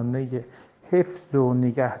ماهیانه حفظ و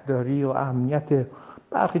نگهداری و امنیت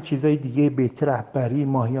برخی چیزای دیگه بیت رهبری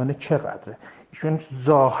ماهیانه چقدره. ایشون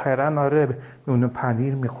ظاهرا آره نون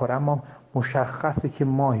پنیر میخوره، اما مشخصه که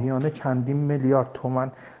ماهیانه چندین میلیارد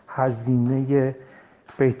تومان هزینه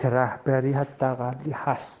بیت رهبری حداقلی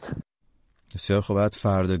هست. بسیار خوب.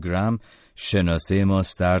 فردگرام شناسه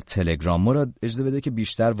ماست در تلگرام. مراد اجازه بده که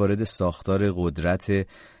بیشتر وارد ساختار قدرت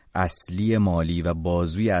اصلی مالی و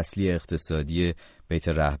بازوی اصلی اقتصادی بیت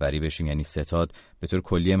رهبری بشیم، یعنی ستاد. به طور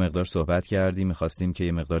کلی مقدار صحبت کردیم، می‌خواستیم که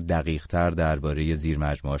یه مقدار دقیق‌تر درباره زیر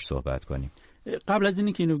مجموعه‌اش صحبت کنیم. قبل از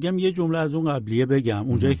اینی که اینو بگم یه جمله از اون قبلیه بگم.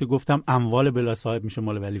 اونجایی که گفتم اموال بلا صاحب میشه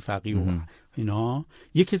مال ولی فقیه و اینا،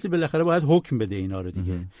 یه کسی بالاخره باید حکم بده اینا رو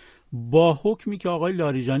دیگه. با حکمی که آقای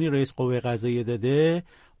لاریجانی رئیس قوه قضاییه داده،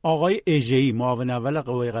 آقای اژه‌ای معاون اول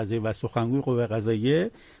قوه قضاییه و سخنگوی قوه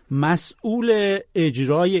قضاییه مسئول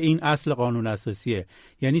اجرای این اصل قانون اساسیه،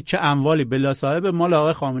 یعنی چه اموالی بلا صاحب مال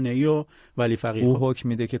آقای خامنه‌ای و ولی فقیه. او حکم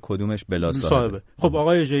میده که کدومش بلا صاحبه. خب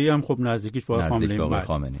آقای اژه‌ای هم خب نزدیکیش با آقای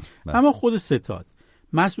خامنه‌ای. اما خود ستاد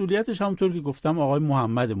مسئولیتش همونطور که گفتم آقای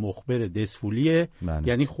محمد مخبر دسفولیه،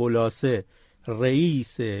 یعنی خلاصه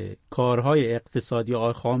رئیس کارهای اقتصادی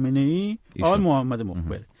آقای خامنه‌ای آقای محمد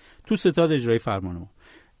مخبر تو ستاد اجرایی فرمان ما.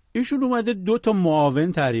 ایشون اومده 2 تا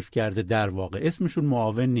معاون تعریف کرده، در واقع اسمشون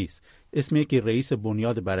معاون نیست، اسم یکی رئیس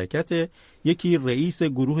بنیاد برکته، یکی رئیس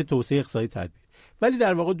گروه توسعه اقتصادی تدبیر، ولی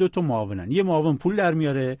در واقع 2 تا معاونن. یه معاون پول در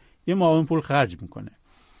میاره، یه معاون پول خرج میکنه.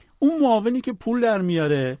 اون معاونی که پول در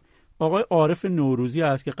میاره آقای عارف نوروزی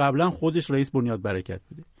هست که قبلا خودش رئیس بنیاد برکت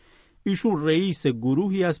بوده. ایشون رئیس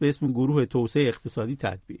گروهی هست به اسم گروه توسعه اقتصادی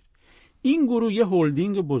تدبیر. این گروه یه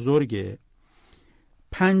هلدینگ بزرگه،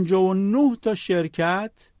 59 تا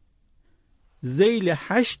شرکت ذیل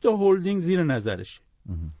 8 تا هلدینگ زیر نظرشه.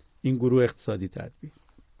 این گروه اقتصادی تدبیر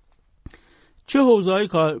چه حوزه‌های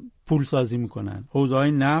پول سازی میکنن؟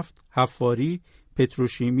 حوزه‌های نفت، حفاری،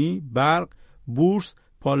 پتروشیمی، برق، بورس،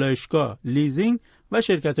 پالایشگاه، لیزینگ و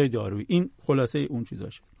شرکت‌های دارویی. این خلاصه اون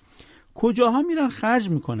چیزاشه. کجاها میرن خرج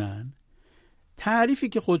میکنن؟ تعریفی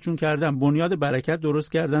که خودشون کردن، بنیاد برکت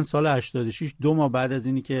درست کردن سال 86، 2 ماه بعد از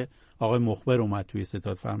اینی که آقای مخبر اومد توی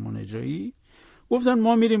ستاد فرمان اجرایی. گفتن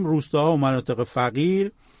ما میریم روستاها و مناطق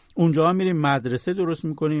فقیر، اونجا میریم مدرسه درست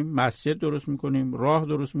میکنیم، مسجد درست میکنیم، راه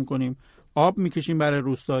درست میکنیم، آب میکشیم برای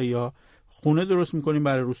روستایی‌ها، خونه درست میکنیم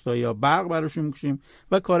برای روستایی‌ها، برق براشون میکشیم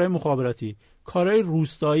و کارهای مخابراتی، کارهای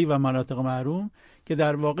روستایی و مناطق محروم که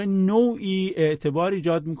در واقع نوعی اعتبار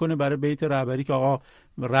ایجاد میکنه برای بیت رهبری که آقا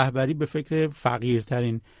رهبری به فکر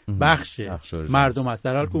فقیرترین بخش مردم است،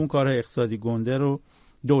 در حالی که اون کارهای اقتصادی گنده رو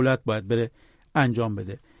دولت باید بره انجام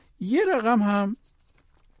بده. یه رقم هم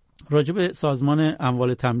راجع به سازمان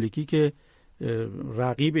اموال تملیکی که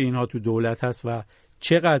رقیب اینها تو دولت هست و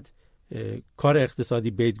چقدر کار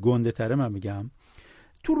اقتصادی بیت گنده تره من میگم.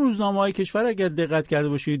 تو روزنامه‌های کشور اگر دقت کرده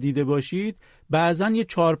باشید دیده باشید بعضا یه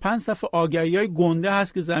 4-5 صفحه آگهی‌های گنده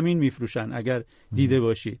هست که زمین میفروشن. اگر دیده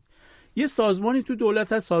باشید یه سازمانی تو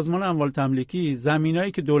دولت هست، سازمان اموال تملیکی،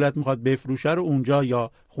 زمینایی که دولت میخواد بفروشه رو اونجا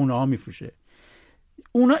یا خونه ها میفروشه.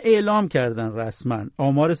 اونا اعلام کردن رسما،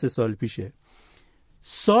 آمار 3 سال پیشه،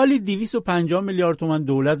 سالی 250 میلیارد تومان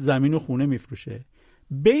دولت زمین و خونه میفروشه.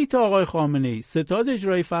 بیت آقای خامنه‌ای ستاد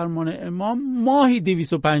اجرایی فرمان امام ماهی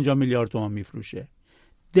 250 میلیارد تومان میفروشه.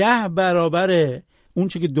 10 برابر اون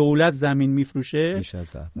چه که دولت زمین میفروشه، بیش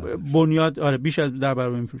از بنیاد بیش از 10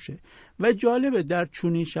 برابر میفروشه. و جالبه در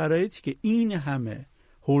چنین شرایطی که این همه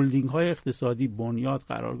هلدینگ های اقتصادی، بنیاد،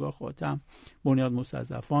 قرارگاه، خاتم، بنیاد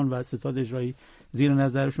مستضعفان و ستاد اجرایی زیر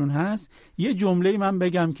نظرشون هست. یه جمله‌ای من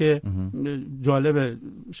بگم که جالب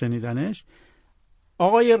شنیدنش.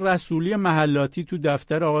 آقای رسولی محلاتی تو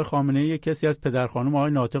دفتر آقای خامنه‌ای یک کسی از پدرخانوم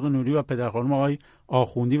آقای ناطق نوری و پدرخانوم آقای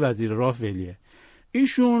آخوندی وزیر راه فعلیه.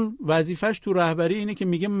 ایشون وظیفش تو رهبری اینه که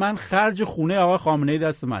میگه من خرج خونه آقای خامنه‌ای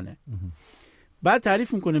دست منه. بعد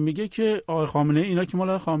تعریف میکنه، میگه که آقای خامنه‌ای اینا که مال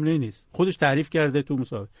آقای خامنه‌ای نیست. خودش تعریف کرده تو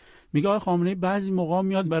مصاحبه. میگه آقای خامنه‌ای بعضی موقع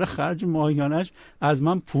میاد برای خرج ماهیانش از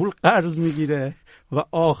من پول قرض میگیره و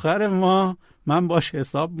آخر ماه من باش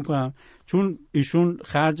حساب میکنم، چون ایشون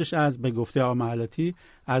خرجش از به گفته آقای محلاتی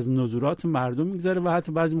از نزولات مردم میگذره و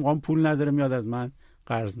حتی بعضی موقع پول نداره میاد از من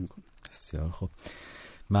قرض میکنه. بسیار خوب،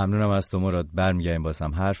 ممنونم از تو مراد. برمیگردیم باز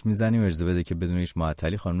هم حرف میزنیم. اجازه بده که بدون هیچ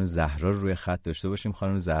معطلی خانم زهرا رو روی خط داشته باشیم.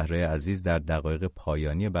 خانم زهرای عزیز، در دقایق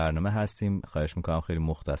پایانی برنامه هستیم. خواهش میکنم خیلی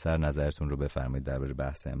مختصر نظرتون رو بفرمایید درباره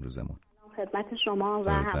بحث امروزمون. خدمت شما و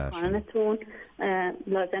همکارانتون.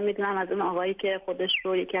 لازم میدونم از اون آقایی که خودش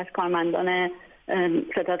رو یکی از کارمندان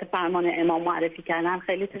ستاد فرمان امام معرفی کردن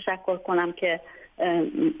خیلی تشکر کنم که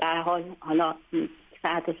به هر حال حالا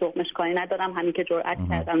ساعت سوقمش کاری ندارم، همین که جرأت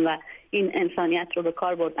کردن و این انسانیت رو به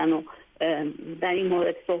کار بردن و در این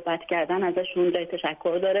مورد صحبت کردن، ازشون جای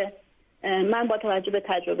تشکر داره. من با توجه به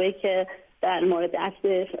تجربه‌ای که در مورد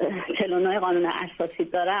اصل 49 قانون اساسی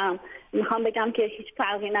دارم میخوام بگم که هیچ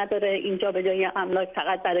فرقی نداره اینجا به جای املاک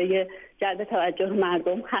فقط برای جلب توجه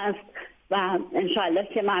مردم هست و انشاءالله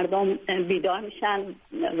که مردم بیدار میشن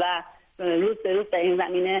و روز به روز در این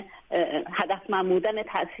زمینه هدفمند بودن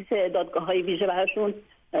تأسیس دادگاه‌های ویژه براشون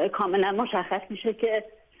کاملا مشخص میشه که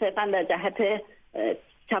صرفا در جهت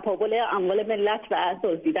تپاول اموال ملت و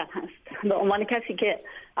دزدیدن هست. به عنوان کسی که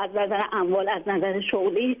از نظر اموال از نظر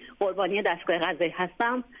شغلی قربانی دستگاه قضایی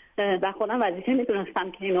هستم و خودم وظیفه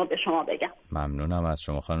میدونستم که اینو به شما بگم. ممنونم از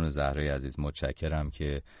شما خانم زهرای عزیز، متشکرم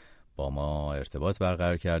که با ما ارتباط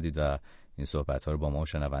برقرار کردید و این صحبت‌ها رو با ما و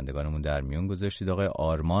شنوندگانمون در میون گذاشتید. آقای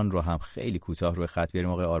آرمان رو هم خیلی کوتاه روی خط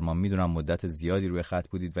بیاریم. آقای آرمان، میدونم مدت زیادی روی خط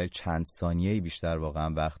بودید ولی چند ثانیه‌ای بیشتر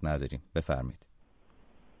واقعا وقت نداریم. بفرمایید.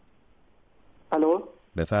 الو،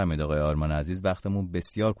 بفرمایید آقای آرمان عزیز، وقتمون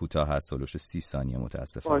بسیار کوتاه هست، هلوش 30 ثانیه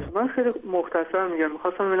متاسفانه. من خیلی مختصر میگم.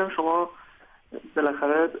 می‌خواستم ببینم شما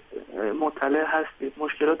بالاخره مطلع هستید.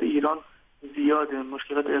 مشکلات ایران زیاده،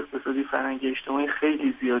 مشکلات اقتصادی، فرهنگی، اجتماعی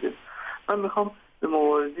خیلی زیاده. من میخوام به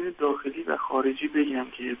مواردین داخلی و خارجی بگم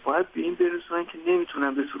که باید به این برسونن که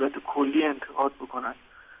نمیتونن به صورت کلی انتقاد بکنن.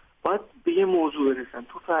 باید به یه موضوع برسن،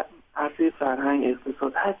 تو عرصه فرهنگ،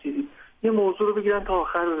 اقتصاد، هر چیزی یه موضوع رو بگیرن تا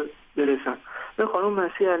آخر برسن. به خانم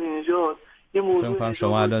مسیح علی‌نژاد یه موضوع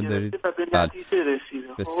شما الان دارید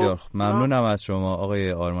بسیار ممنونم از شما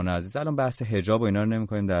آقای آرمان عزیز. الان بحث حجاب و اینا رو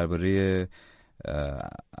نمی‌کنیم، درباره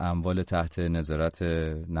اموال تحت نظارت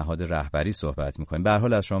نهاد رهبری صحبت می‌کنیم. به هر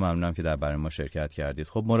حال از شما ممنونم که در برنامه ما شرکت کردید.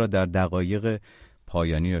 خب مراد، در دقایق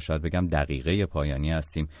پایانی یا شاید بگم دقیقه پایانی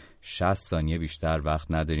هستیم، 60 ثانیه بیشتر وقت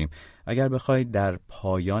نداریم. اگر بخواید در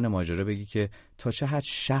پایان ماجرا بگی که تا چه حد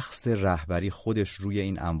شخص رهبری خودش روی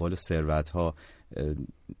این اموال و ثروت‌ها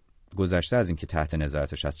گذشته از این که تحت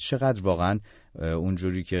نظارتش هست، چقدر واقعا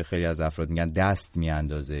اونجوری که خیلی از افراد میگن دست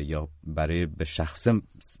میاندازه یا برای به شخص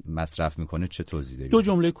مصرف میکنه، چه توضیح دارید؟ دو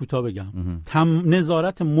جمله کوتاه بگم.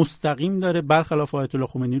 نظارت مستقیم داره برخلاف آیت الله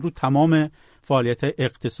خمینی رو تمام فعالیت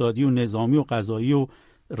اقتصادی و نظامی و قضایی و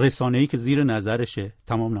رسانه‌ای که زیر نظرشه،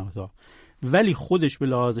 تمام نهادها، ولی خودش به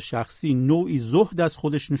لحاظ شخصی نوعی زهد از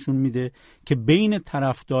خودش نشون میده که بین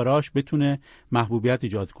طرفداراش بتونه محبوبیت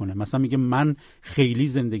ایجاد کنه. مثلا میگه من خیلی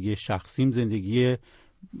زندگی شخصیم زندگی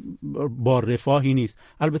با رفاهی نیست.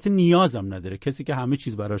 البته نیازم نداره. کسی که همه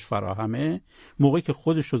چیز براش فراهمه، موقعی که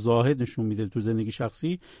خودش رو زاهد نشون میده تو زندگی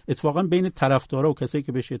شخصی، اتفاقا بین طرفدارا و کسایی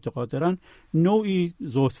که بهش اعتقاد دارن نوعی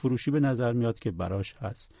زهد فروشی به نظر میاد که براش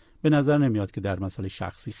هست. به نظر نمیاد که در مسئله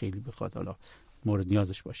شخصی خیلی بخواد حالا مورد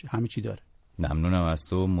نیازش باشه. همه چی داره. ممنونم از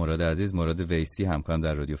تو مراد عزیز. مراد ویسی، همکارم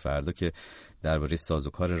در رادیو فردا، که درباره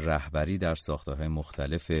سازوکار رهبری در ساختارهای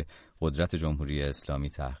مختلف قدرت جمهوری اسلامی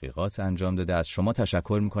تحقیقات انجام داده. از شما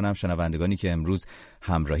تشکر میکنم شنوندگانی که امروز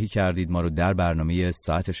همراهی کردید ما رو در برنامه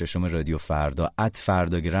ساعت ششم رادیو فردا.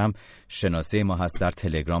 @فرداگرام شناسه ما هست. در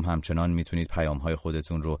تلگرام همچنان میتونید پیام‌های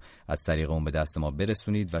خودتون رو از طریق اون به دست ما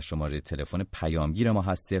برسونید و شماره تلفن پیامگیر ما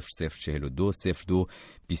هست 0042 02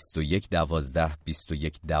 21 12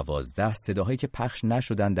 21 12. صداهایی که پخش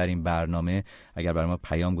نشدن در این برنامه، اگر برای ما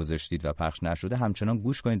پیام گذاشتید و پخش نشده، همچنان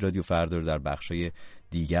گوش کنید رادیو فردا رو، در بخشای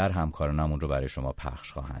دیگر همکارانمون رو برای شما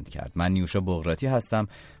پخش خواهند کرد. من نیوشا بغراتی هستم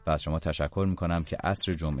و از شما تشکر میکنم که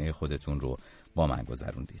عصر جمعه خودتون رو با من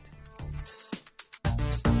گذروندید.